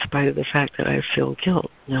holy in spite of the fact that I feel guilt.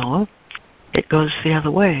 No, it goes the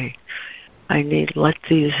other way. I need to let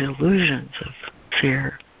these illusions of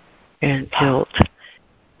fear and guilt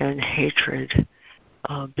and hatred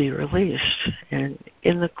be released. And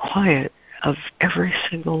in the quiet of every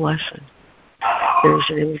single lesson, there's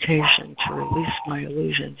an invitation to release my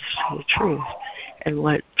illusions to the truth and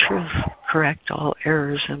let truth correct all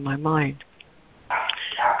errors in my mind.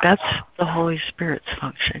 That's the Holy Spirit's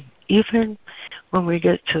function. Even when we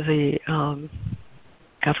get to the,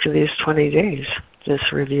 after these 20 days,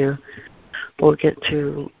 this review, we'll get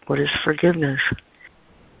to what is forgiveness.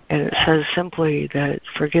 And it says simply that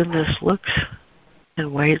forgiveness looks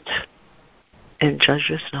and waits and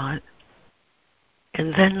judges not.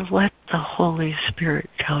 And then let the Holy Spirit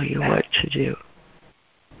tell you what to do.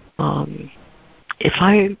 If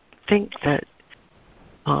I think that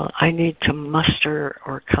I need to muster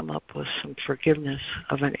or come up with some forgiveness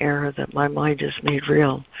of an error that my mind has made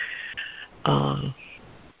real, I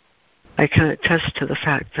can attest to the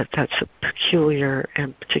fact that that's a peculiar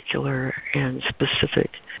and particular and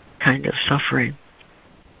specific kind of suffering.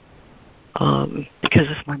 Because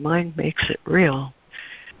if my mind makes it real,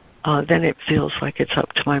 then it feels like it's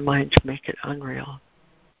up to my mind to make it unreal.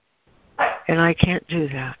 And I can't do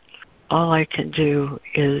that. All I can do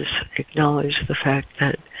is acknowledge the fact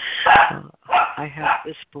that I have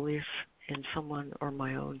this belief in someone or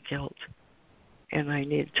my own guilt, and I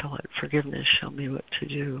need to let forgiveness show me what to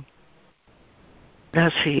do.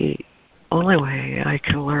 That's the only way I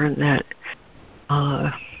can learn that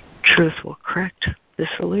truth will correct this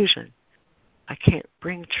illusion. I can't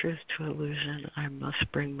bring truth to illusion. I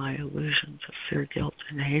must bring my illusions of fear, guilt,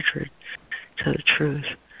 and hatred to the truth,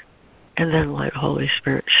 and then let Holy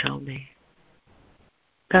Spirit show me.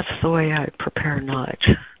 That's the way I prepare not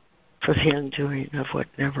for the undoing of what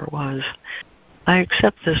never was. I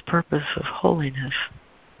accept this purpose of holiness.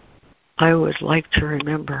 I would like to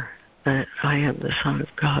remember that I am the Son of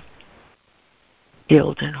God,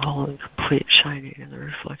 healed and whole and complete, shining in the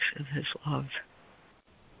reflection of His love.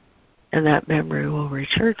 And that memory will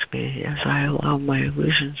return to me as I allow my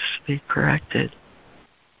illusions to be corrected.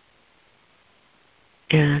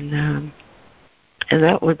 And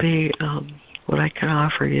that would be what I can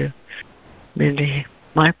offer you, Mindy.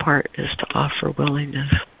 My part is to offer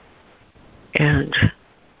willingness and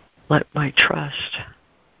let my trust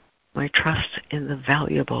in the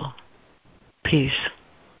valuable peace,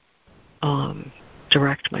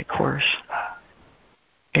 direct my course.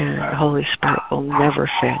 And the Holy Spirit will never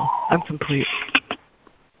fail. I'm complete.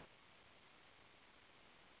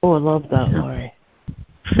 Oh, I love that, Laurie.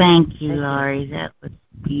 Thank you, Laurie. That was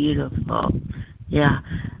beautiful. Yeah.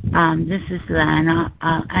 This is Lana,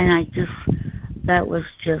 and that was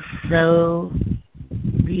just so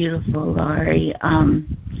beautiful, Laurie.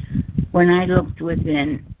 When I looked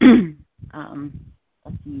within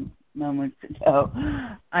a few moments ago,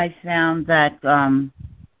 I found that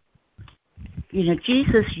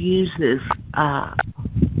Jesus uses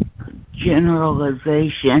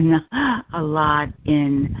generalization a lot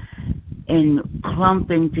in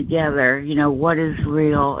clumping together, what is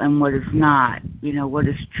real and what is not, what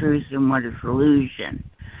is truth and what is illusion.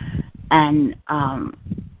 And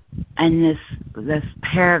this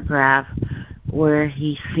paragraph where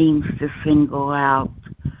he seems to single out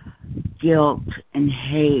guilt and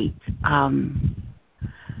hate,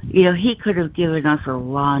 he could have given us a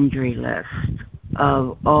laundry list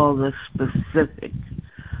of all the specific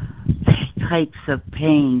types of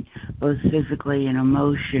pain, both physically and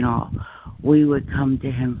emotional. We would come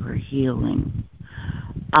to him for healing.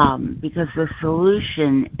 Because the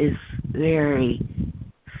solution is very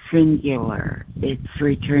singular. It's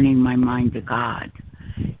returning my mind to God.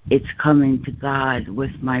 It's coming to God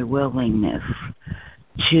with my willingness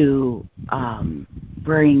to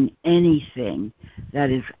bring anything that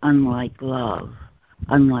is unlike love,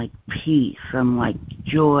 unlike peace, unlike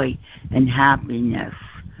joy and happiness,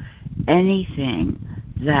 anything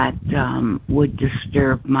that would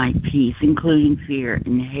disturb my peace, including fear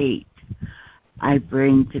and hate, I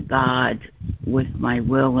bring to God with my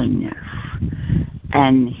willingness,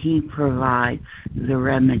 and He provides the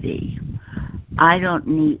remedy. I don't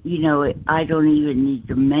even need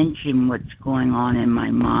to mention what's going on in my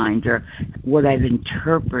mind or what I've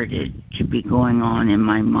interpreted to be going on in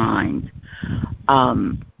my mind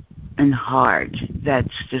and heart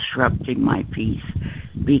that's disrupting my peace,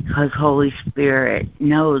 because Holy Spirit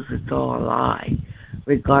knows it's all a lie,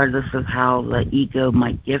 regardless of how the ego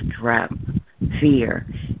might gift wrap fear.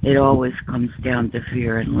 It always comes down to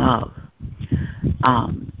fear and love,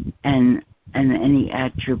 and any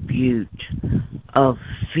attribute of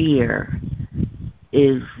fear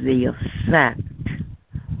is the effect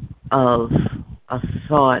of a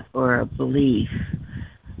thought or a belief,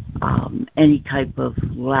 any type of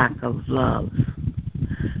lack of love.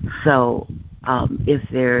 So if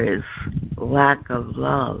there is lack of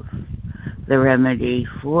love, the remedy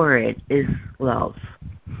for it is love.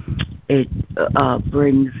 It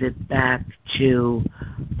brings it back to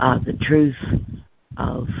the truth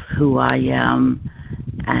of who I am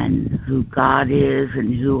and who God is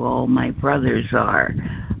and who all my brothers are.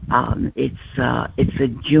 It's a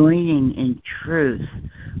joining in truth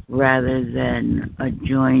rather than a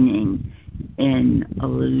joining in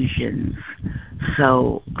illusions.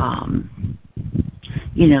 So,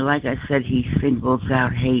 like I said, he singles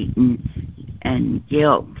out hate and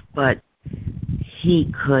guilt, but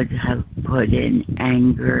he could have put in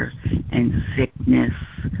anger and sickness.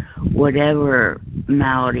 Whatever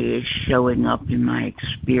malady is showing up in my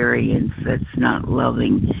experience that's not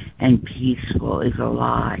loving and peaceful is a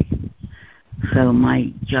lie. So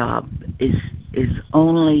my job is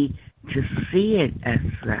only to see it as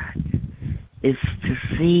that, is to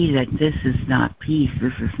see that this is not peace,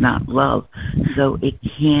 this is not love, so it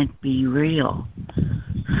can't be real.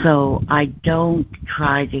 So I don't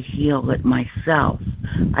try to heal it myself.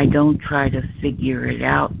 I don't try to figure it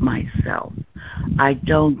out myself. I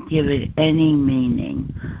don't give it any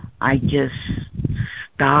meaning. I just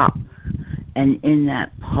stop. And in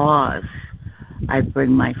that pause, I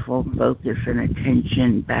bring my full focus and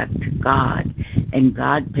attention back to God, and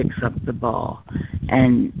God picks up the ball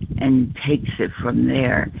and takes it from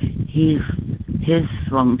there. His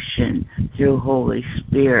function through Holy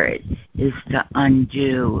Spirit is to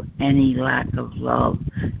undo any lack of love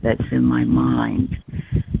that's in my mind.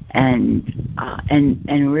 And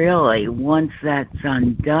really, once that's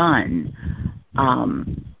undone,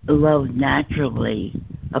 love naturally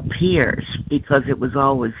appears because it was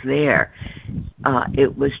always there.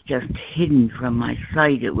 It was just hidden from my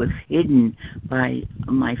sight. It was hidden by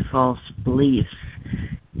my false beliefs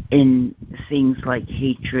in things like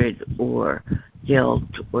hatred or guilt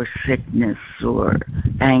or sickness or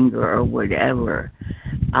anger or whatever.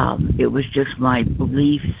 It was just my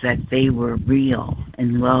belief that they were real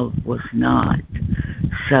and love was not.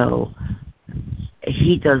 So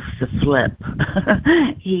he does the flip.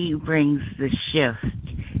 He brings the shift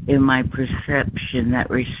in my perception that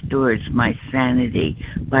restores my sanity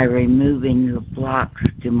by removing the blocks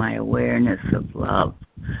to my awareness of love.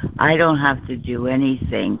 I don't have to do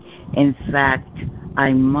anything. In fact,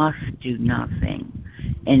 I must do nothing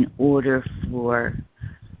in order for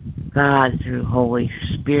God through Holy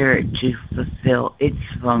Spirit to fulfill its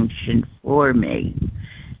function for me.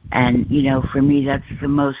 And for me, that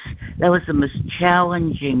was the most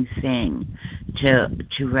challenging thing to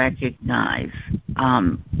recognize,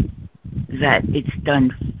 that it's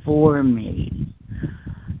done for me,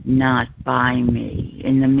 not by me.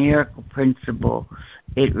 In the miracle principle,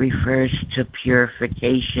 it refers to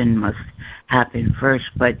purification must happen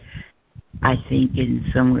first, but I think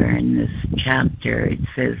somewhere in this chapter it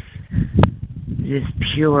says this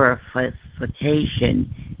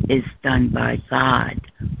purification is done by God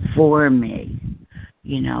for me,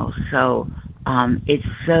 so it's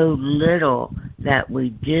so little that we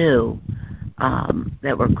do,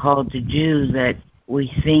 that we're called to do, that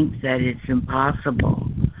we think that it's impossible,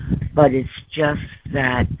 but it's just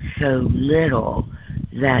that so little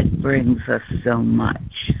that brings us so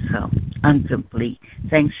much. So I'm complete.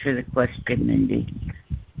 Thanks for the question, Mindy.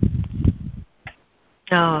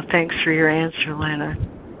 No, thanks for your answer, Lana.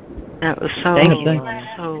 That was so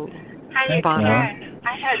spot on.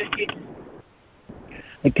 I had a few.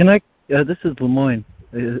 Can I? This is Lemoyne.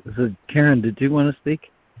 Karen, did you want to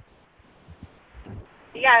speak?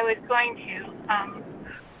 Yeah, I was going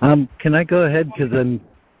to. Can I go ahead, because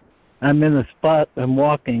I'm in a spot. I'm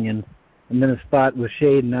walking, and I'm in a spot with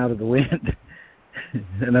shade and out of the wind,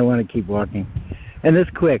 and I want to keep walking. And it's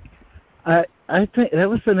quick. I think that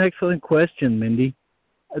was an excellent question, Mindy.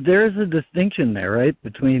 There is a distinction there, right,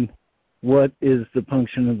 between what is the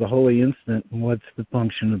function of the Holy Instant and what's the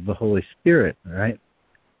function of the Holy Spirit, right?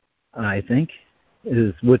 I think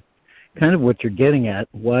is what you're getting at.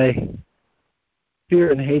 Why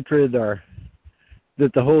fear and hatred are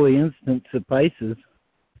that the Holy Instant suffices,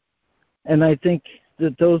 and I think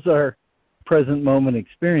that those are present moment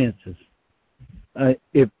experiences. You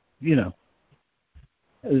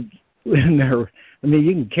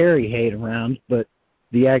can carry hate around, but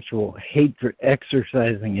the actual hatred,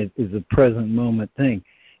 exercising it, is a present moment thing.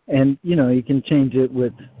 And, you can change it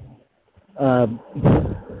with,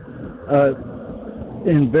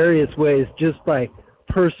 in various ways, just by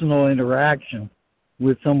personal interaction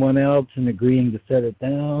with someone else and agreeing to set it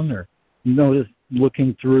down, or notice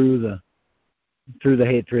looking through the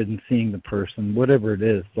hatred and seeing the person, whatever it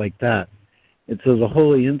is, like that. And so the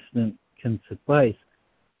holy instant can suffice.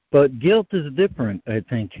 But guilt is different, I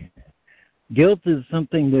think. Guilt is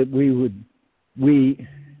something that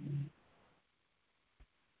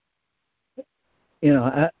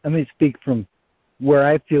let me speak from where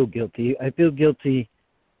I feel guilty. I feel guilty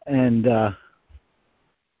and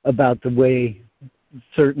about the way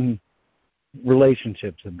certain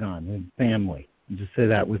relationships have gone with family. I'll just say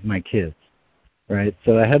that with my kids, right?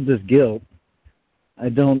 So I have this guilt. I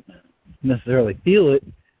don't necessarily feel it,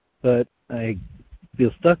 but I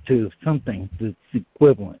feel stuck to something that's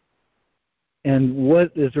equivalent. And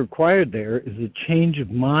what is required there is a change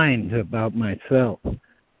of mind about myself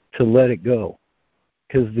to let it go.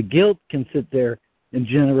 Because the guilt can sit there and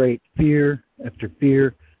generate fear after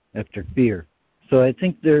fear after fear. So I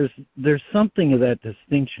think there's something of that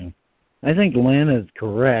distinction. I think Lana is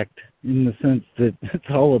correct in the sense that it's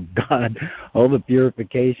all of God. All the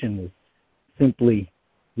purification is simply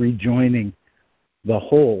rejoining the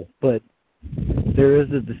whole. But there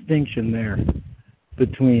is a distinction there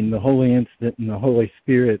between the Holy Instant and the Holy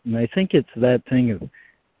Spirit. And I think it's that thing of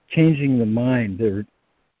changing the mind or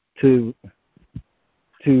to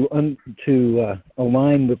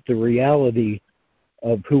align with the reality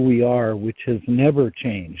of who we are, which has never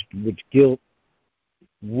changed, which guilt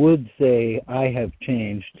would say, I have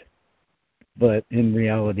changed, but in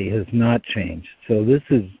reality has not changed. So this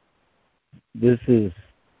is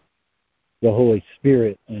the Holy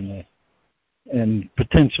Spirit and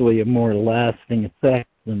potentially a more lasting effect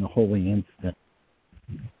than the Holy Instant.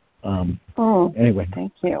 Anyway,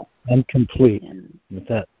 thank you. I'm complete with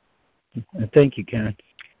that. Thank you, Karen.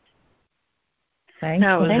 Thank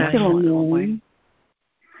you.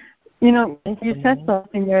 You said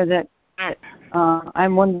something there that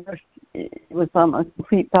I'm wondering if it was a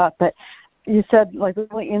complete thought, but you said, like, the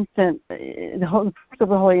Holy Instant, the purpose of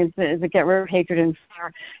the Holy Instant is to get rid of hatred and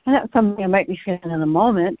fear. And that's something I might be feeling in the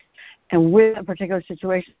moment. And with a particular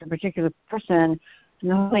situation, a particular person,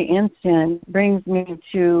 the Holy Instant brings me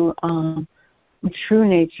to true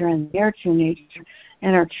nature and their true nature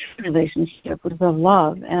and our true relationship with the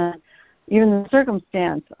love. And even the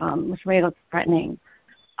circumstance, which may look threatening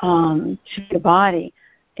to the body,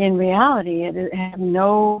 in reality, it has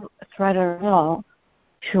no threat at all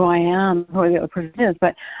to who I am, who the other person is.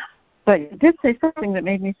 But it did say something that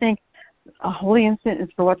made me think a Holy Instant is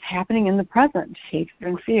for what's happening in the present, hatred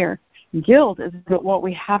and fear. Guilt is what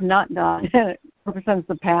we have not done. It represents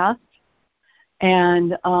the past,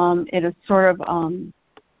 and it is sort of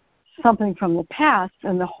something from the past,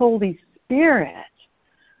 and the Holy Spirit,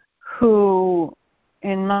 who,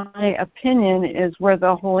 in my opinion, is where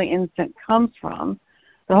the Holy Instant comes from.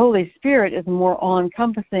 The Holy Spirit is more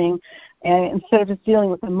all-encompassing, and instead of just dealing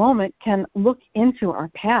with the moment, can look into our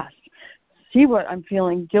past, see what I'm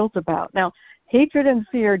feeling guilt about. Now, hatred and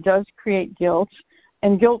fear does create guilt,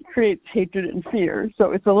 and guilt creates hatred and fear,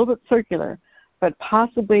 so it's a little bit circular. But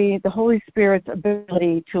possibly the Holy Spirit's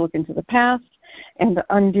ability to look into the past and to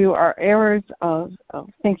undo our errors of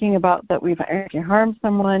thinking about that we've actually harmed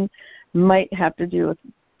someone might have to do with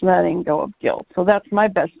letting go of guilt. So that's my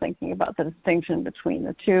best thinking about the distinction between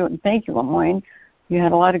the two. And thank you, Lemoyne. You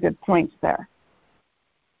had a lot of good points there.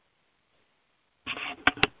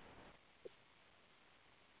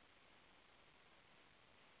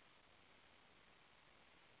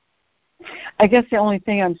 I guess the only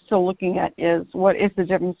thing I'm still looking at is what is the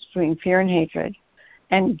difference between fear and hatred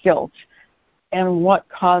and guilt, and what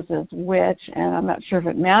causes which. And I'm not sure if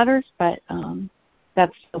it matters, but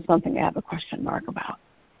that's still something I have a question mark about.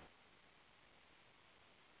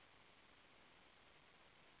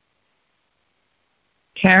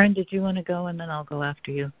 Karen, did you want to go, and then I'll go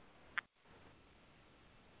after you?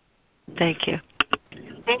 Thank you.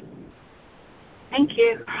 Thank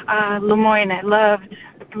you, Lemoyne. I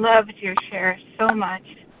loved your share so much,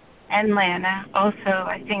 and Lana also.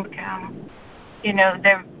 I think there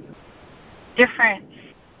are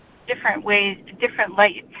different ways, different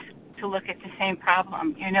lights to look at the same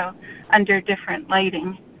problem. Under different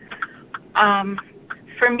lighting.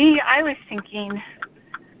 For me, I was thinking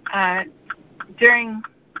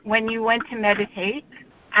when you went to meditate,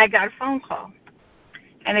 I got a phone call.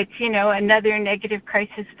 And it's, another negative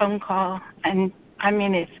crisis phone call. And,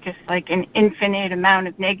 it's just like an infinite amount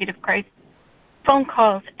of negative crisis phone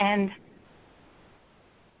calls. And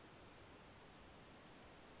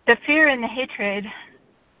the fear and the hatred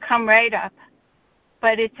come right up.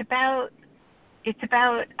 But it's about the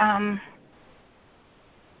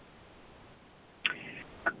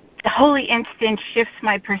Holy Instant shifts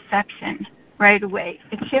my perception right away.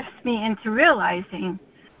 It shifts me into realizing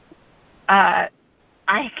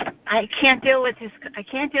I can't deal with this. I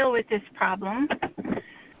can't deal with this problem.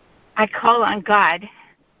 I call on God.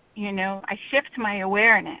 I shift my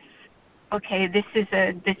awareness. Okay, this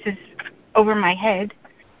is over my head,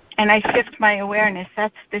 and I shift my awareness.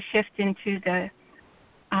 That's the shift into the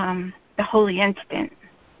holy instant.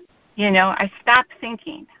 I stop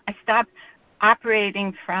thinking. I stop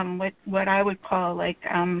operating from what I would call like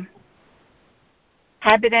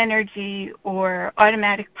habit energy or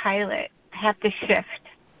automatic pilot. I have to shift,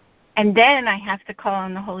 and then I have to call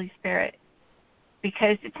on the Holy Spirit,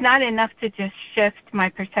 because it's not enough to just shift my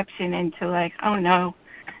perception into like, oh no,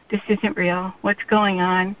 this isn't real. What's going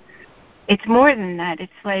on? It's more than that.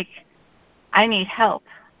 It's like, I need help.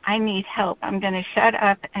 I need help. I'm going to shut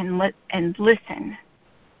up and listen.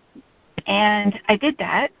 And I did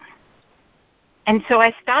that. And so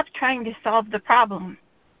I stopped trying to solve the problem.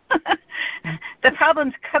 The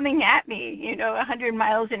problem's coming at me, 100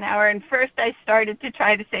 miles an hour. And first I started to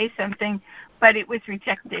try to say something, but it was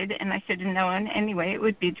rejected, and I should have known anyway it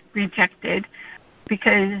would be rejected,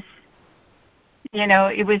 because,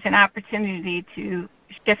 it was an opportunity to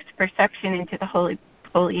shift perception into the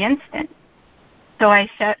holy instant. So I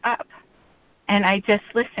shut up, and I just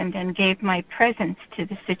listened and gave my presence to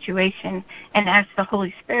the situation and asked the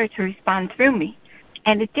Holy Spirit to respond through me.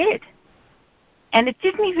 And it did. And it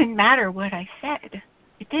didn't even matter what I said.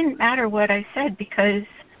 It didn't matter what I said, because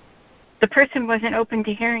the person wasn't open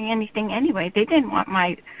to hearing anything anyway. They didn't want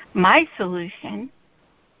my solution.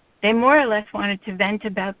 They more or less wanted to vent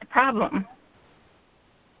about the problem.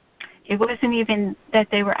 It wasn't even that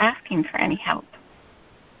they were asking for any help.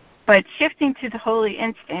 But shifting to the holy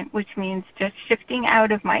instant, which means just shifting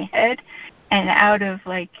out of my head and out of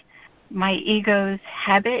like my ego's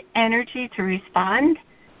habit energy to respond,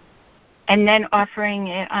 and then offering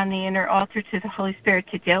it on the inner altar to the Holy Spirit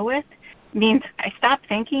to deal with, means I stopped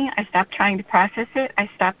thinking, I stopped trying to process it, I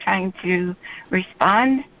stopped trying to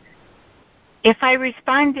respond. If I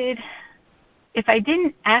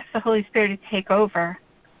didn't ask the Holy Spirit to take over,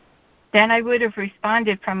 then I would have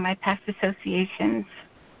responded from my past associations.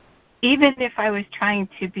 Even if I was trying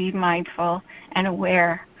to be mindful and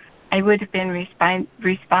aware, I would have been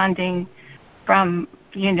responding from,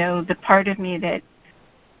 the part of me that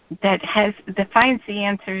finds the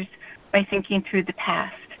answers by thinking through the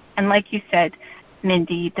past. And like you said,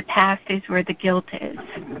 Mindy, the past is where the guilt is.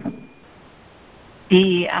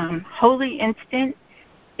 The holy instant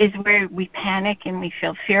is where we panic and we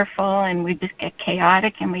feel fearful and we just get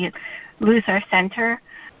chaotic and we lose our center.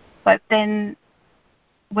 But then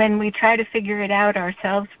when we try to figure it out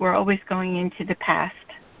ourselves, we're always going into the past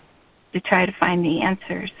to try to find the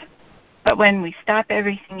answers. But when we stop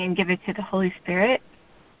everything and give it to the Holy Spirit,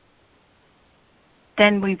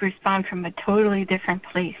 then we respond from a totally different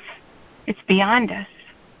place. It's beyond us.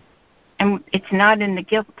 And it's not in the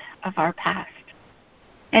guilt of our past.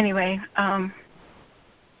 Anyway,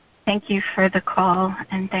 thank you for the call,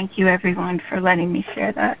 and thank you, everyone, for letting me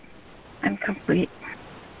share that. I'm complete.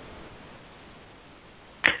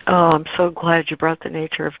 Oh, I'm so glad you brought the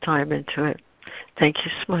nature of time into it. Thank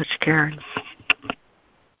you so much, Karen.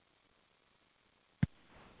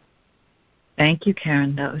 Thank you,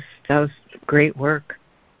 Karen. That was great work.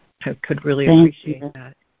 I could really appreciate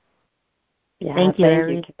that. Yeah, thank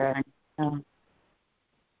you, Karen.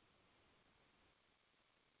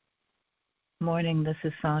 Morning, this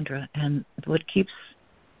is Sandra, and what keeps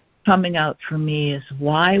coming out for me is,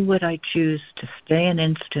 why would I choose to stay an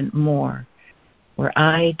instant more where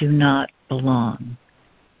I do not belong?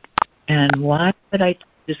 And why would I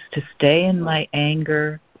choose to stay in my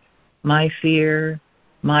anger, my fear,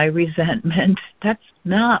 my resentment? That's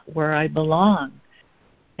not where I belong.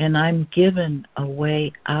 And I'm given a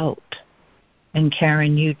way out. And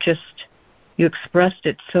Karen, you expressed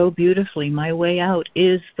it so beautifully. My way out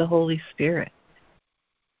is the Holy Spirit.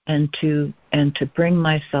 And to bring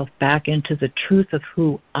myself back into the truth of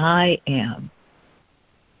who I am.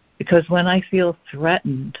 Because when I feel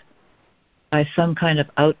threatened by some kind of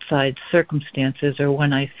outside circumstances, or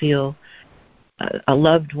when I feel a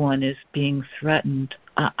loved one is being threatened,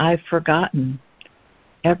 I've forgotten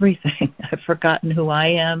everything. I've forgotten who I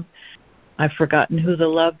am. I've forgotten who the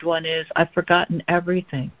loved one is. I've forgotten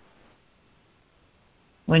everything.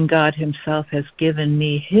 When God himself has given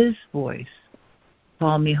me his voice,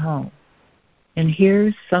 call me home. And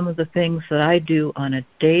here's some of the things that I do on a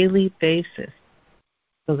daily basis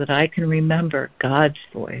so that I can remember God's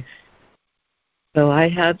voice. So I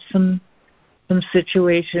have some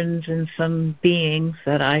situations and some beings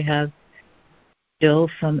that I have still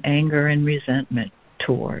some anger and resentment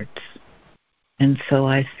towards. And so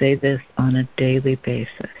I say this on a daily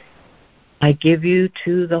basis. I give you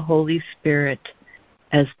to the Holy Spirit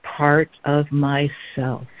as part of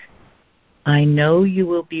myself. I know you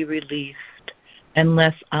will be released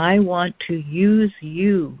unless I want to use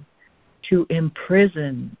you to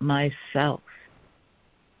imprison myself.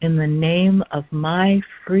 In the name of my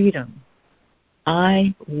freedom,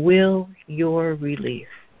 I will your release,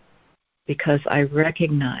 because I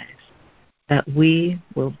recognize that we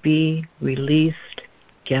will be released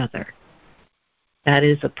together. That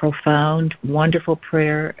is a profound, wonderful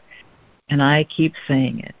prayer, and I keep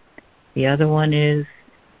saying it. The other one is,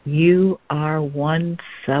 you are one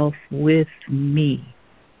self with me,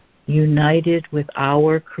 united with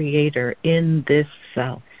our Creator in this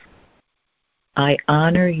self. I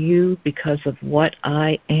honor you because of what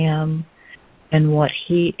I am and what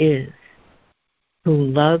He is, who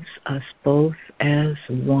loves us both as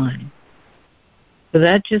one. So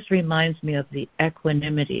that just reminds me of the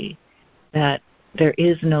equanimity that there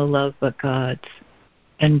is no love but God's,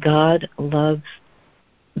 and God loves.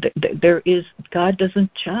 God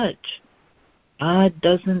doesn't judge. God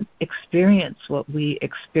doesn't experience what we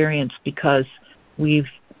experience because we've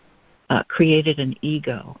created an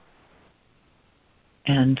ego.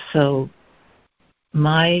 And so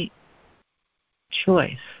my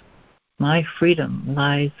choice, my freedom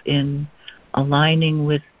lies in aligning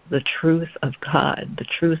with the truth of God, the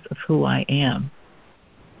truth of who I am.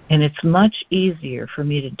 And it's much easier for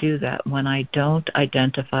me to do that when I don't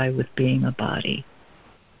identify with being a body,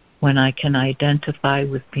 when I can identify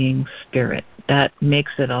with being spirit. That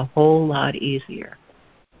makes it a whole lot easier.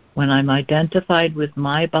 When I'm identified with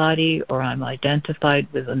my body or I'm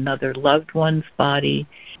identified with another loved one's body,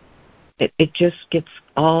 it just gets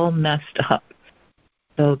all messed up.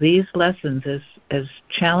 So these lessons, as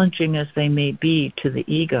challenging as they may be to the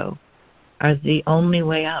ego, are the only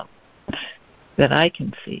way out that I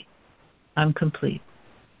can see. I'm complete.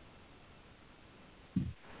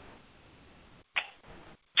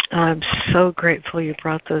 I'm so grateful you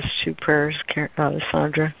brought those two prayers,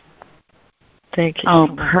 Sandra. Thank you so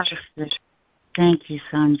much. Perfect. Thank you,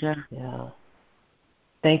 Sandra. Yeah.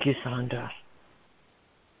 Thank you, Sandra.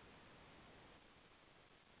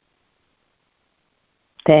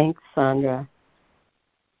 Thanks, Sandra.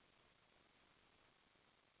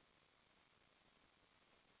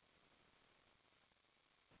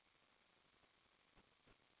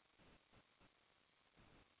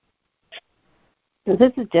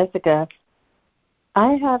 This is Jessica.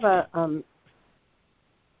 I have a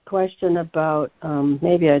question about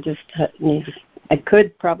maybe I just I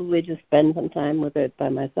could probably just spend some time with it by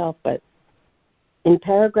myself, but in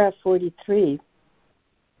paragraph 43,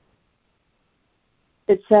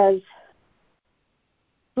 it says,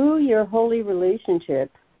 through your holy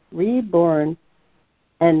relationship, reborn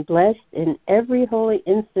and blessed in every holy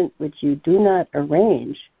instant which you do not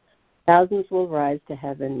arrange, thousands will rise to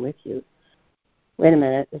heaven with you. Wait a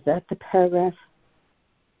minute, is that the paragraph?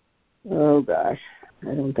 Oh gosh,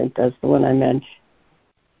 I don't think that's the one I meant.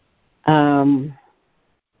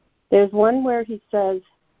 There's one where he says,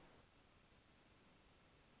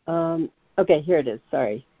 okay, here it is,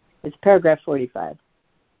 sorry. It's paragraph 45.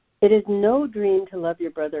 It is no dream to love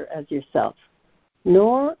your brother as yourself,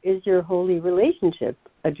 nor is your holy relationship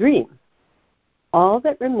a dream. All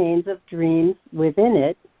that remains of dreams within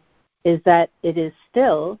it is that it is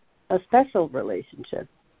still a special relationship.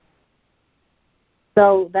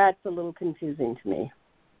 So that's a little confusing to me.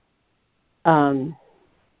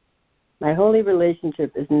 My holy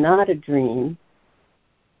relationship is not a dream,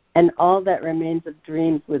 and all that remains of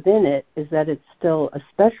dreams within it is that it's still a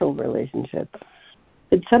special relationship.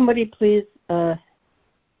 Could somebody please help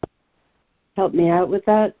me out with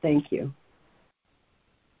that? Thank you.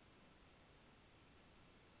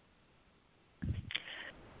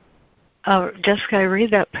 Jessica, I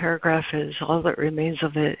read that paragraph as all that remains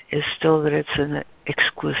of it is still that it's an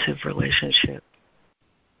exclusive relationship.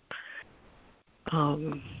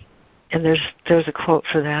 And there's a quote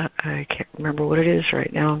for that. I can't remember what it is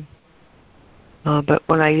right now. But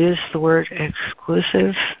when I use the word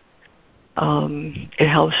exclusive, it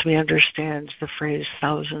helps me understand the phrase,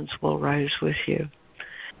 thousands will rise with you.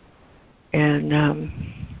 And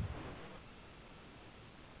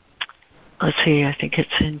let's see, I think it's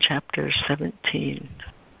in chapter 17,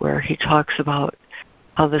 where he talks about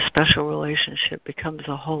how the special relationship becomes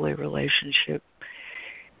a holy relationship.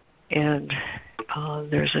 And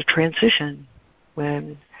there's a transition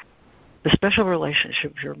when the special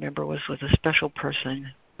relationship, if you remember, was with a special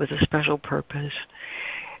person, with a special purpose,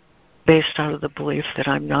 based out of the belief that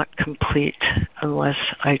I'm not complete unless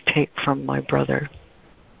I take from my brother.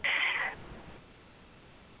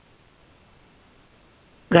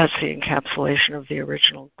 That's the encapsulation of the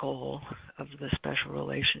original goal of the special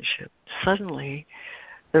relationship. Suddenly,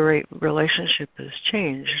 the relationship has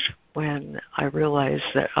changed when I realize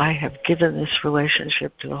that I have given this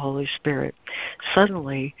relationship to the Holy Spirit.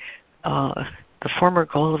 Suddenly, the former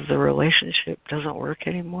goal of the relationship doesn't work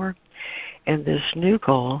anymore, and this new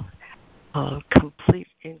goal, complete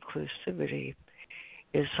inclusivity,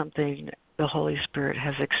 is something the Holy Spirit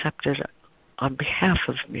has accepted on behalf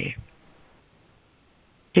of me.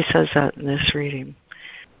 He says that in this reading.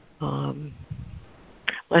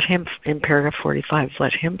 Let him, in paragraph 45,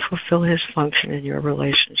 let him fulfill his function in your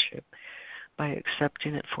relationship by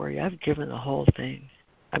accepting it for you. I've given the whole thing.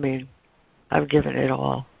 I've given it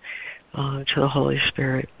all to the Holy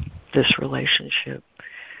Spirit, this relationship,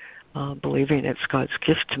 believing it's God's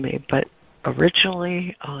gift to me. But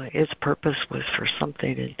originally, its purpose was for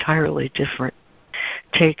something entirely different,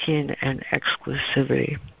 taking an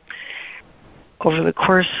exclusivity. Over the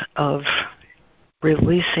course of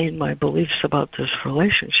releasing my beliefs about this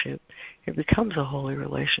relationship, it becomes a holy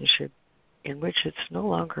relationship in which it's no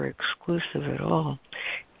longer exclusive at all.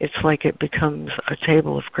 It's like it becomes a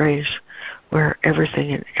table of grace where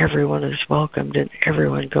everything and everyone is welcomed and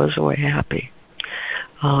everyone goes away happy.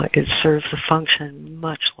 It serves a function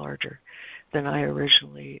much larger than I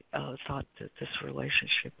originally thought that this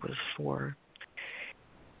relationship was for.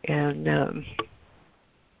 And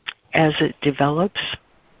as it develops,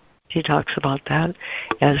 he talks about that,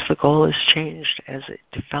 as the goal is changed, as it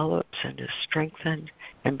develops and is strengthened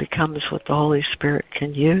and becomes what the Holy Spirit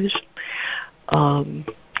can use,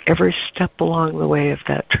 every step along the way of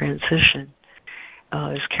that transition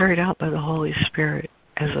is carried out by the Holy Spirit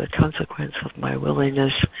as a consequence of my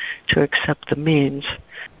willingness to accept the means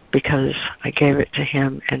because I gave it to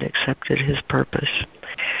him and accepted his purpose.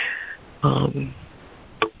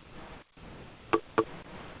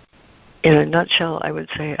 In a nutshell, I would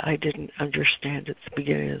say I didn't understand at the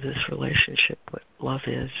beginning of this relationship what love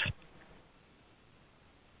is.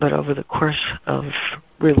 But over the course of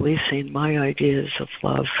releasing my ideas of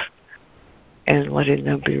love and letting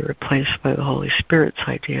them be replaced by the Holy Spirit's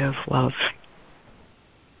idea of love,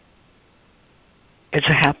 it's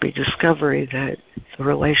a happy discovery that the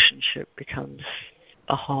relationship becomes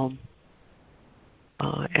a home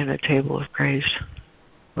and a table of grace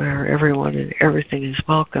where everyone and everything is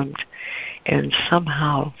welcomed, and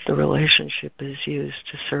somehow the relationship is used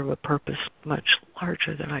to serve a purpose much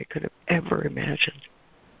larger than I could have ever imagined.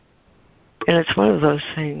 And it's one of those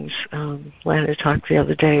things, Lana talked the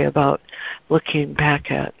other day about looking back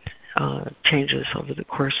at changes over the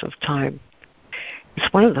course of time.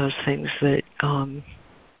 It's one of those things that,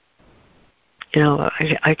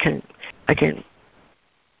 I can,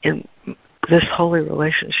 in this holy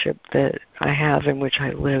relationship that I have in which I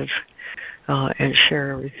live and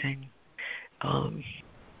share everything,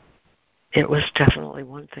 it was definitely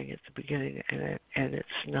one thing at the beginning, and it's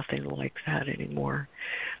nothing like that anymore.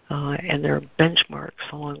 And there are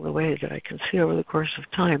benchmarks along the way that I can see over the course of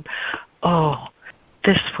time. Oh,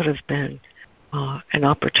 this would have been an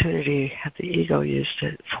opportunity had the ego used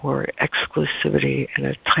it for exclusivity and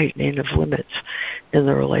a tightening of limits in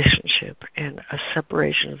the relationship and a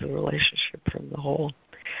separation of the relationship from the whole.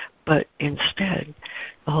 But instead,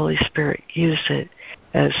 the Holy Spirit used it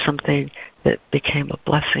as something that became a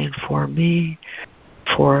blessing for me,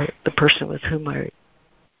 for the person with whom I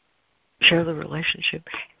share the relationship,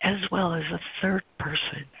 as well as a third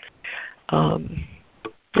person.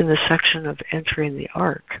 In the section of entering the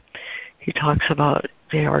ark, he talks about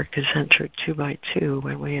the ark is entered 2 by 2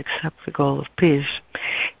 when we accept the goal of peace.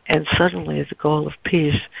 And suddenly the goal of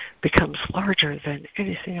peace becomes larger than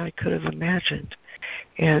anything I could have imagined.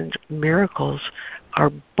 And miracles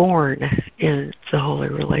are born in the holy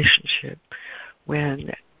relationship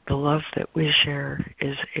when the love that we share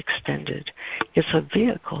is extended. It's a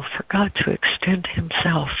vehicle for God to extend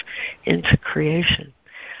himself into creation,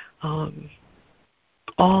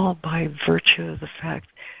 all by virtue of the fact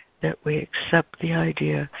that we accept the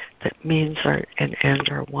idea that means and end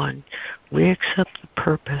are one. We accept the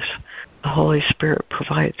purpose. The Holy Spirit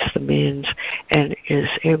provides the means and is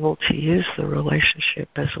able to use the relationship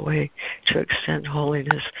as a way to extend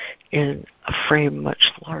holiness in a frame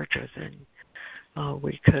much larger than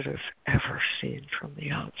we could have ever seen from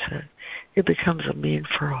the outset. It becomes a mean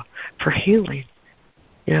for healing.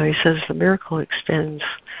 He says the miracle extends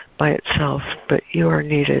by itself, but you are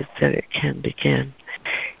needed that it can begin.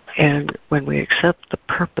 And when we accept the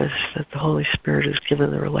purpose that the Holy Spirit has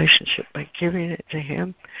given the relationship by giving it to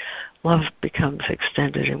him, love becomes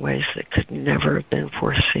extended in ways that could never have been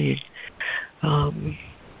foreseen, and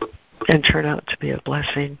turn out to be a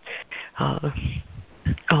blessing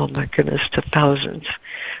oh my goodness, to thousands.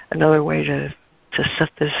 Another way to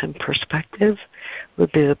set this in perspective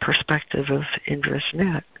would be the perspective of Indra's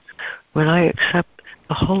net. When I accept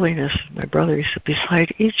the holiness of my brother, he said,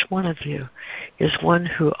 beside each one of you is one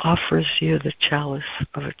who offers you the chalice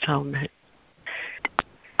of atonement.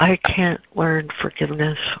 I can't learn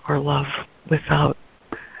forgiveness or love without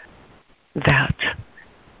that.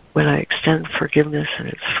 When I extend forgiveness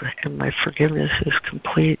and my forgiveness is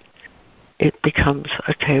complete, it becomes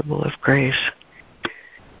a table of grace.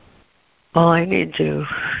 All I need to do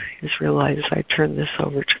is realize I turn this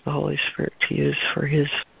over to the Holy Spirit to use for His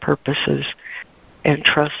purposes and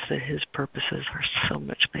trust that His purposes are so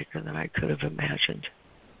much bigger than I could have imagined.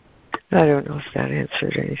 I don't know if that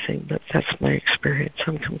answered anything, but that's my experience.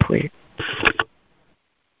 I'm complete.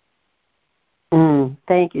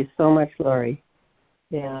 Thank you so much, Lori.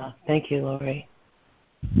 Yeah, thank you, Lori.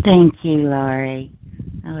 Thank you, Lori.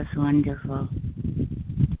 That was wonderful.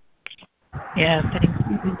 Yeah, thank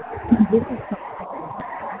you.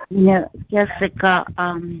 You know, Jessica,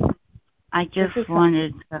 I just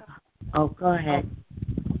wanted to... Oh, go ahead.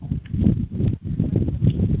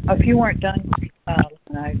 If you weren't done,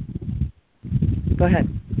 go ahead.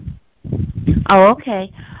 Oh,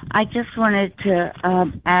 okay. I just wanted to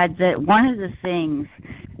add that one of the things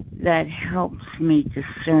that helps me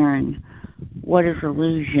discern what is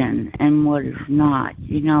illusion and what is not,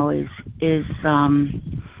 you know, is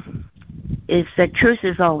that truth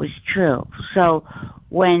is always true. So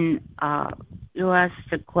when you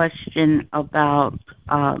asked a question about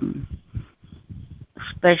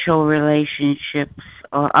special relationships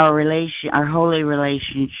or our holy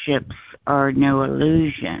relationships are no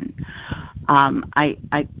illusion,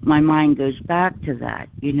 my mind goes back to that.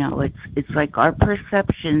 You know, it's like our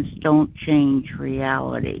perceptions don't change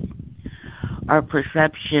reality. Our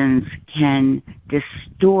perceptions can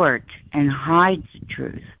distort and hide the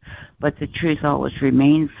truth, but the truth always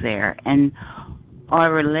remains there. And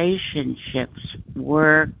our relationships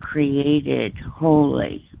were created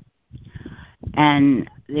holy, and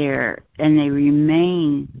they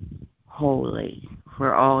remain holy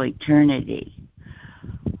for all eternity.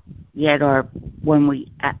 Yet the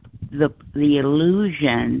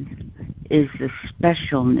illusion is the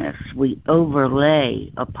specialness we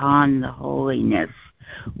overlay upon the holiness,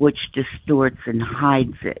 which distorts and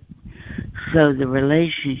hides it. So the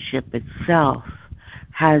relationship itself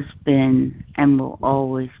has been and will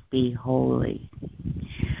always be holy.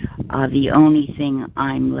 The only thing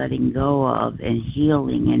I'm letting go of and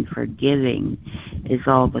healing and forgiving is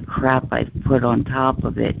all the crap I've put on top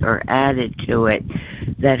of it or added to it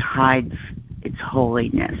that hides its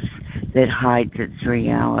holiness, that hides its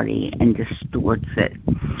reality and distorts it.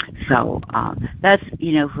 So that's,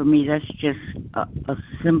 you know, for me, that's just a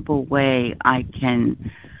simple way I can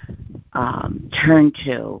turn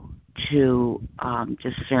to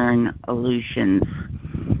discern illusions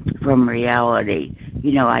from reality.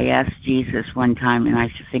 You know, I asked Jesus one time, and I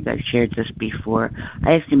think I've shared this before,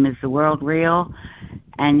 I asked him, is the world real?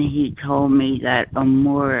 And he told me that a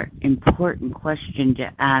more important question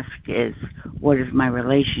to ask is, what is my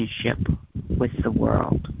relationship with the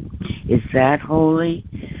world? Is that holy?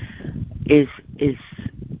 Is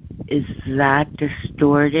that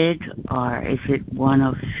distorted, or is it one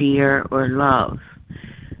of fear or love?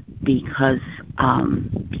 Because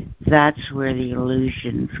that's where the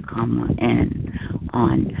illusions come in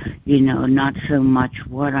on, you know, not so much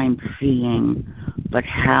what I'm seeing, but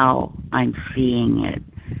how I'm seeing it.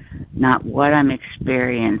 Not what I'm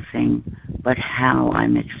experiencing, but how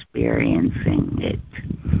I'm experiencing it.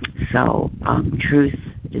 So truth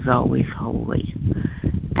is always holy.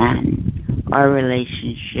 And our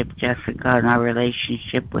relationship, Jessica, and our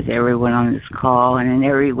relationship with everyone on this call and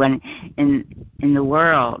everyone in the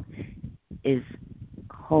world is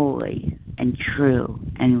holy and true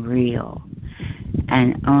and real.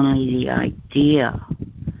 And only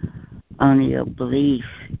a belief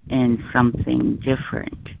in something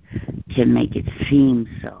different can make it seem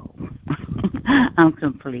so. I'm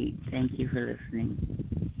complete. Thank you for listening.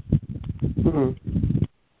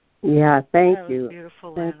 Yeah, thank you.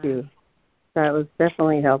 Beautiful, thank Anna. you. That was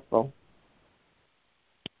definitely helpful.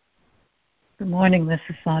 Good morning, this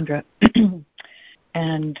is Sandra.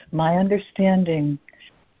 And my understanding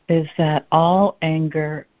is that all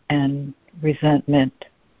anger and resentment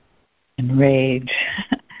and rage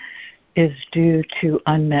is due to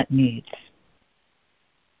unmet needs.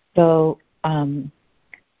 So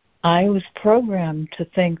I was programmed to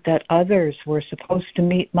think that others were supposed to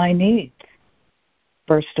meet my needs.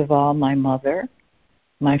 First of all, my mother,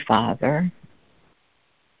 my father.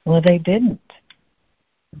 Well, they didn't.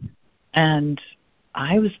 And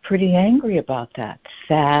I was pretty angry about that.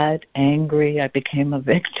 Sad, angry, I became a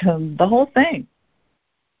victim, the whole thing,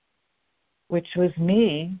 which was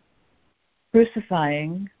me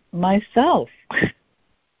crucifying myself.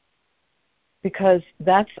 Because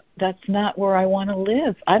that's not where I want to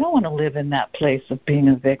live. I don't want to live in that place of being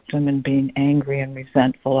a victim and being angry and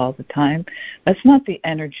resentful all the time. That's not the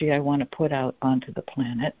energy I want to put out onto the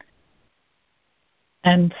planet.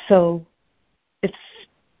 And so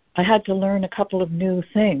I had to learn a couple of new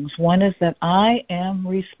things. One is that I am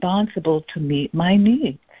responsible to meet my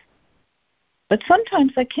needs. But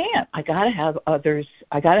sometimes I can't. I got to have others.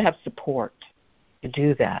 I got to have support to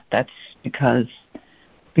do that. That's because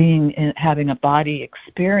having a body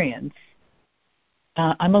experience,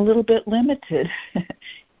 I'm a little bit limited.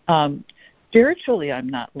 Spiritually, I'm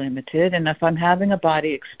not limited, and if I'm having a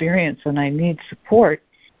body experience and I need support,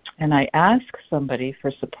 and I ask somebody for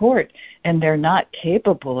support, and they're not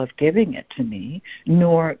capable of giving it to me,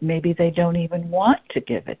 nor maybe they don't even want to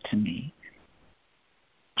give it to me,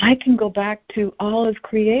 I can go back to all of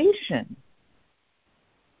creation.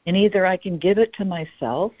 And either I can give it to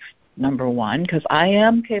myself, number one, because I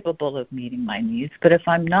am capable of meeting my needs, but if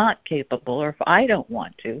I'm not capable or if I don't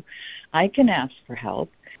want to, I can ask for help.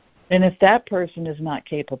 And if that person is not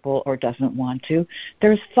capable or doesn't want to,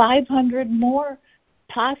 there's 500 more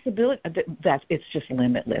possibilities. It's just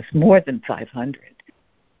limitless, more than 500.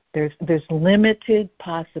 There's limited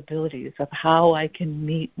possibilities of how I can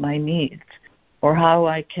meet my needs or how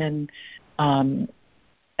I can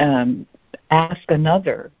ask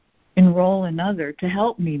another, enroll another to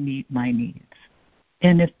help me meet my needs.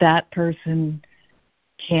 And if that person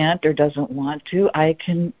can't or doesn't want to, I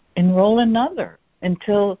can enroll another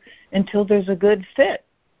until there's a good fit.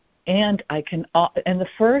 And and the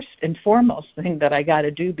first and foremost thing that I got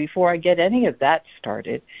to do before I get any of that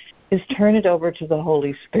started is turn it over to the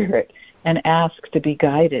Holy Spirit and ask to be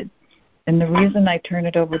guided. And the reason I turn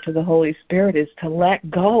it over to the Holy Spirit is to let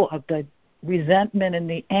go of the resentment and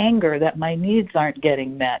the anger that my needs aren't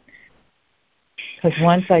getting met. Because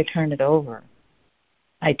once I turn it over,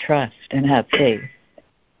 I trust and have faith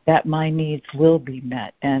that my needs will be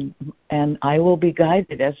met, and I will be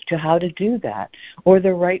guided as to how to do that, or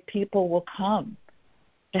the right people will come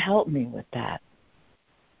to help me with that.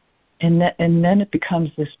 And then it becomes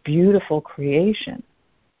this beautiful creation.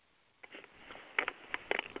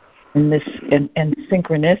 And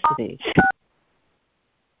synchronicity.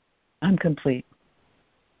 I'm complete.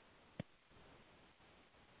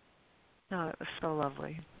 Oh, it was so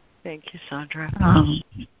lovely. Thank you, Sandra. Oh,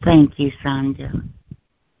 thank you, Sandra.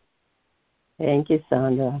 Thank you,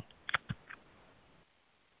 Sandra.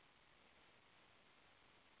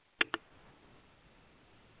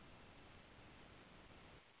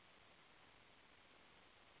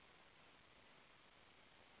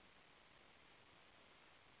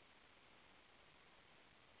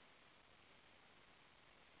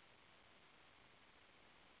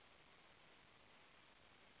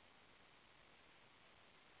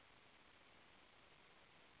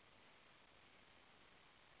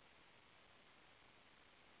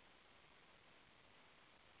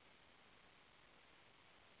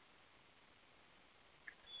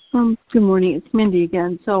 Good morning. It's Mindy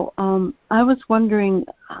again. So I was wondering,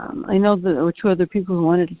 I know that there were two other people who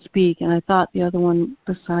wanted to speak, and I thought the other one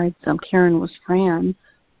besides Karen was Fran,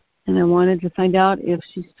 and I wanted to find out if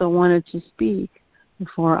she still wanted to speak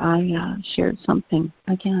before I shared something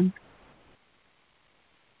again.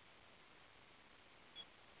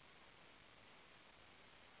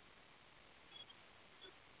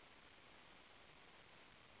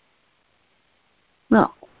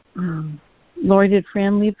 Well, Lori, did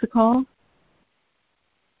Fran leave the call?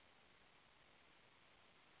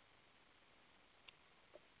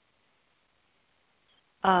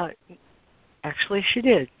 Actually, she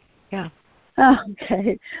did. Yeah.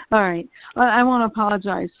 Okay. All right. I want to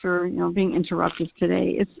apologize for being interrupted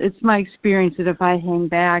today. It's my experience that if I hang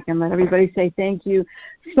back and let everybody say thank you,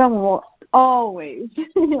 someone will always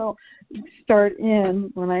start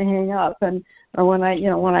in when I hang up or when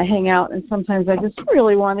I hang out, and sometimes I just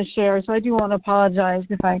really want to share. So I do want to apologize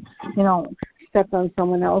if I stepped on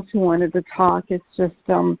someone else who wanted to talk. It's just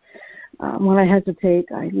when I hesitate,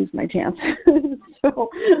 I lose my chance. So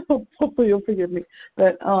hopefully you'll forgive me.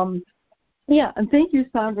 But yeah, and thank you,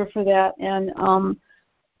 Sandra, for that. And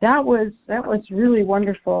that was really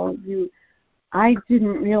wonderful. I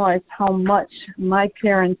didn't realize how much my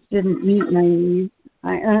parents didn't meet my needs.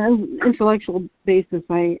 On an intellectual basis,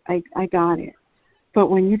 I got it. But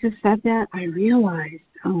when you just said that, I realized,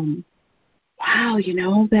 wow,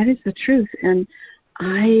 that is the truth. And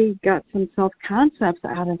I got some self-concepts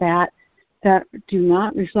out of that that do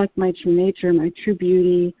not reflect my true nature, my true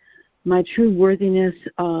beauty, my true worthiness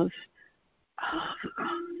of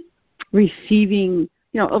receiving,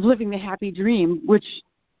 of living the happy dream, which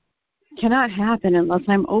cannot happen unless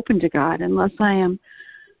I'm open to God, unless I am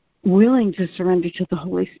willing to surrender to the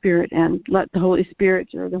Holy Spirit and let the Holy Spirit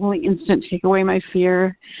or the Holy Instant take away my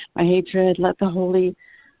fear, my hatred, let the Holy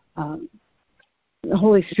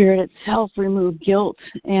Spirit itself remove guilt.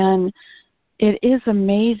 And it is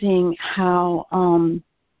amazing how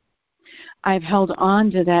I've held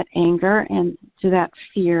on to that anger and to that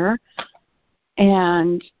fear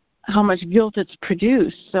and how much guilt it's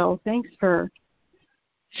produced. So thanks for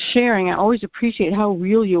sharing. I always appreciate how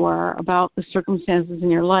real you are about the circumstances in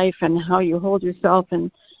your life and how you hold yourself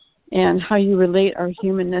and how you relate our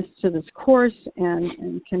humanness to this course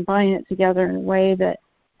and combine it together in a way that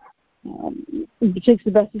takes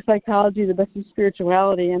the best of psychology, the best of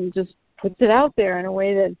spirituality, and just puts it out there in a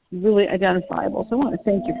way that's really identifiable. So I want to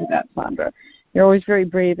thank you for that, Sandra. You're always very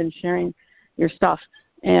brave in sharing your stuff,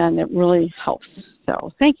 and it really helps.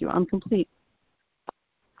 So thank you. I'm complete.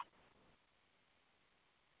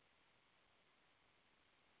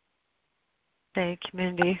 Thank you,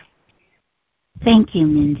 Mindy. Thank you,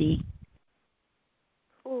 Mindy.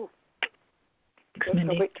 Ooh. Thanks,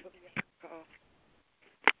 Mindy.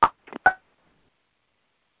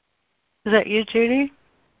 Is that you, Judy?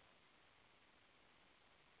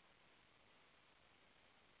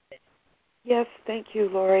 Yes, thank you,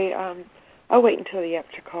 Lori. I'll wait until the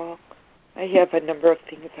after call. I have a number of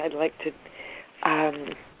things I'd like to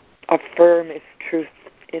affirm as truth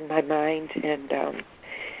in my mind, and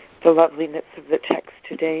the loveliness of the text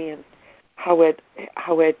today, and how it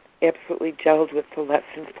absolutely gelled with the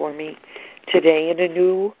lesson for me today in a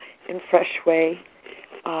new and fresh way.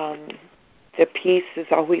 The peace is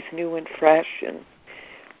always new and fresh, and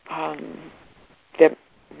that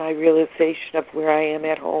my realization of where I am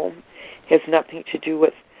at home has nothing to do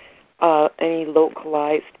with any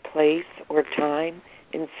localized place or time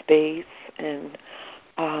in space, and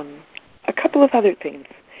a couple of other things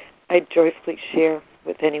I'd joyfully share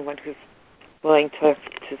with anyone who's willing to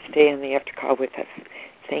stay in the after call with us.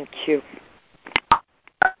 Thank you.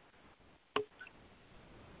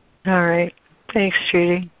 All right. Thanks,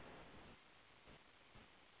 Judy.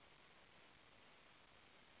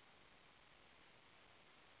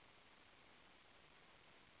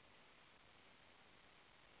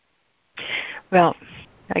 Well,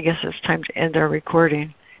 I guess it's time to end our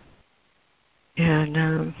recording.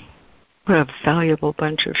 And what a valuable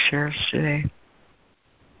bunch of shares today.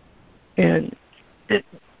 And,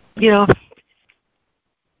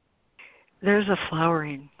 there's a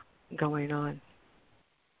flowering going on.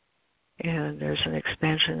 And there's an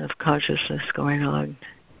expansion of consciousness going on.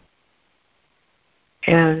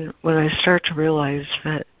 And when I start to realize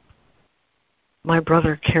that my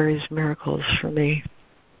brother carries miracles for me,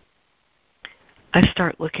 I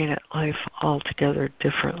start looking at life altogether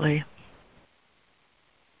differently.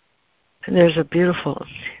 And there's a beautiful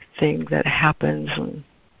thing that happens, and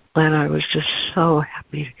Lana, I was just so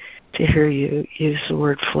happy to hear you use the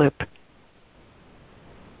word flip.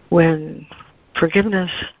 When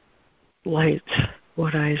forgiveness lights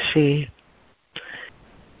what I see,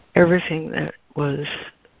 everything that was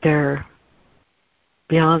there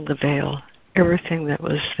beyond the veil, everything that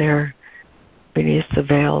was there beneath the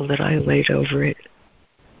veil that I laid over it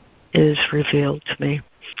is revealed to me.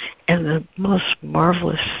 And the most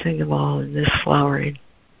marvelous thing of all in this flowering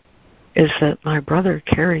is that my brother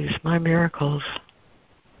carries my miracles.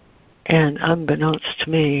 And unbeknownst to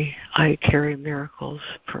me, I carry miracles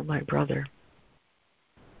for my brother.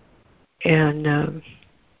 And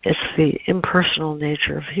it's the impersonal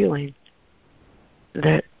nature of healing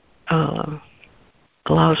that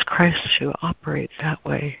allows Christ to operate that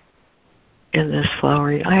way in this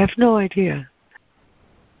flowering. I have no idea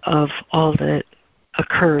of all that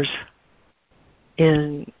occurs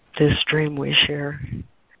in this dream we share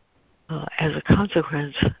as a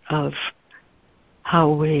consequence of how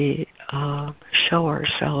we show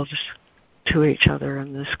ourselves to each other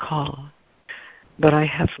in this call. But I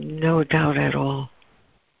have no doubt at all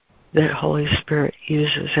that Holy Spirit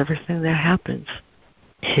uses everything that happens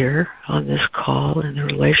here on this call and the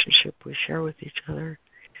relationship we share with each other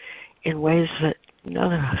in ways that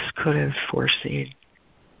none of us could have foreseen.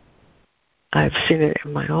 I've seen it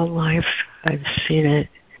in my own life. I've seen it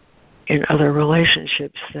in other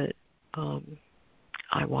relationships that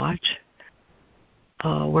I watch,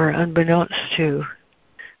 where unbeknownst to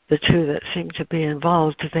the two that seem to be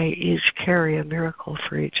involved, they each carry a miracle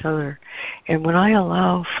for each other. And when I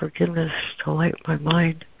allow forgiveness to light my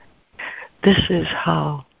mind, this is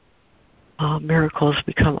how miracles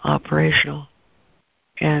become operational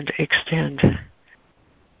and extend.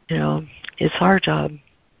 It's our job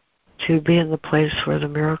to be in the place where the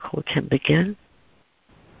miracle can begin,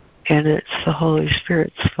 and it's the Holy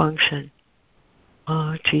Spirit's function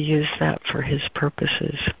to use that for His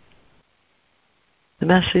purposes. The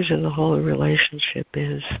message of the holy relationship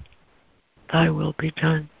is, Thy will be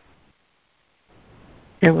done.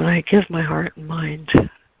 And when I give my heart and mind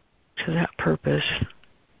to that purpose,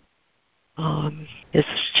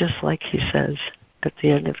 it's just like He says at the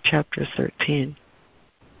end of chapter 13.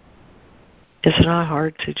 It's not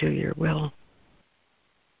hard to do your will.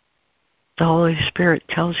 The Holy Spirit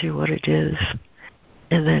tells you what it is,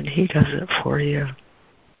 and then He does it for you.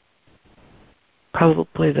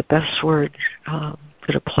 Probably the best word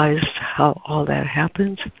that applies to how all that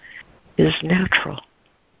happens is natural.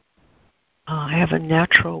 I have a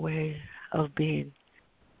natural way of being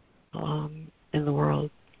in the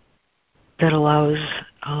world that allows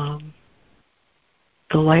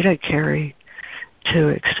the light I carry to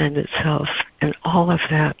extend itself, and all of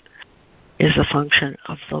that is a function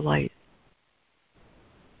of the light.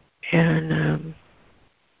 And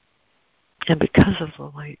because of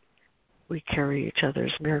the light, we carry each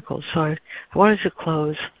other's miracles. So I wanted to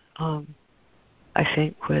close, I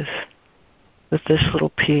think, with this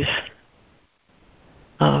little piece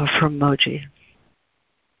from Moji.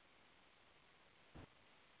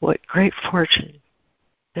 What great fortune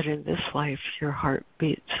that in this life your heart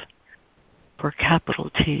beats for capital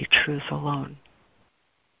T, truth alone.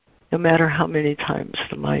 No matter how many times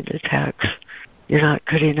the mind attacks, you're not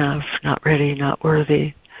good enough, not ready, not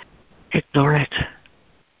worthy, ignore it.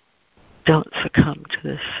 Don't succumb to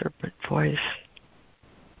this serpent voice.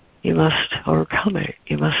 You must overcome it.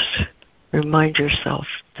 You must remind yourself,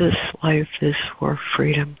 this life is for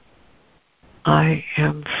freedom. I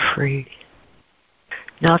am free.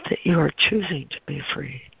 Not that you are choosing to be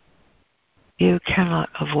free. You cannot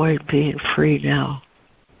avoid being free now.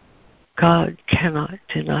 God cannot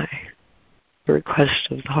deny the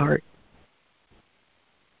request of the heart.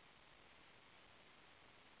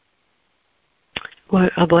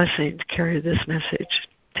 What a blessing to carry this message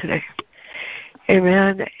today.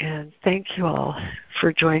 Amen, and thank you all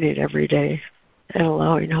for joining every day and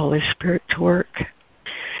allowing Holy Spirit to work.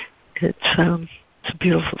 It's a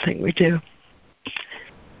beautiful thing we do.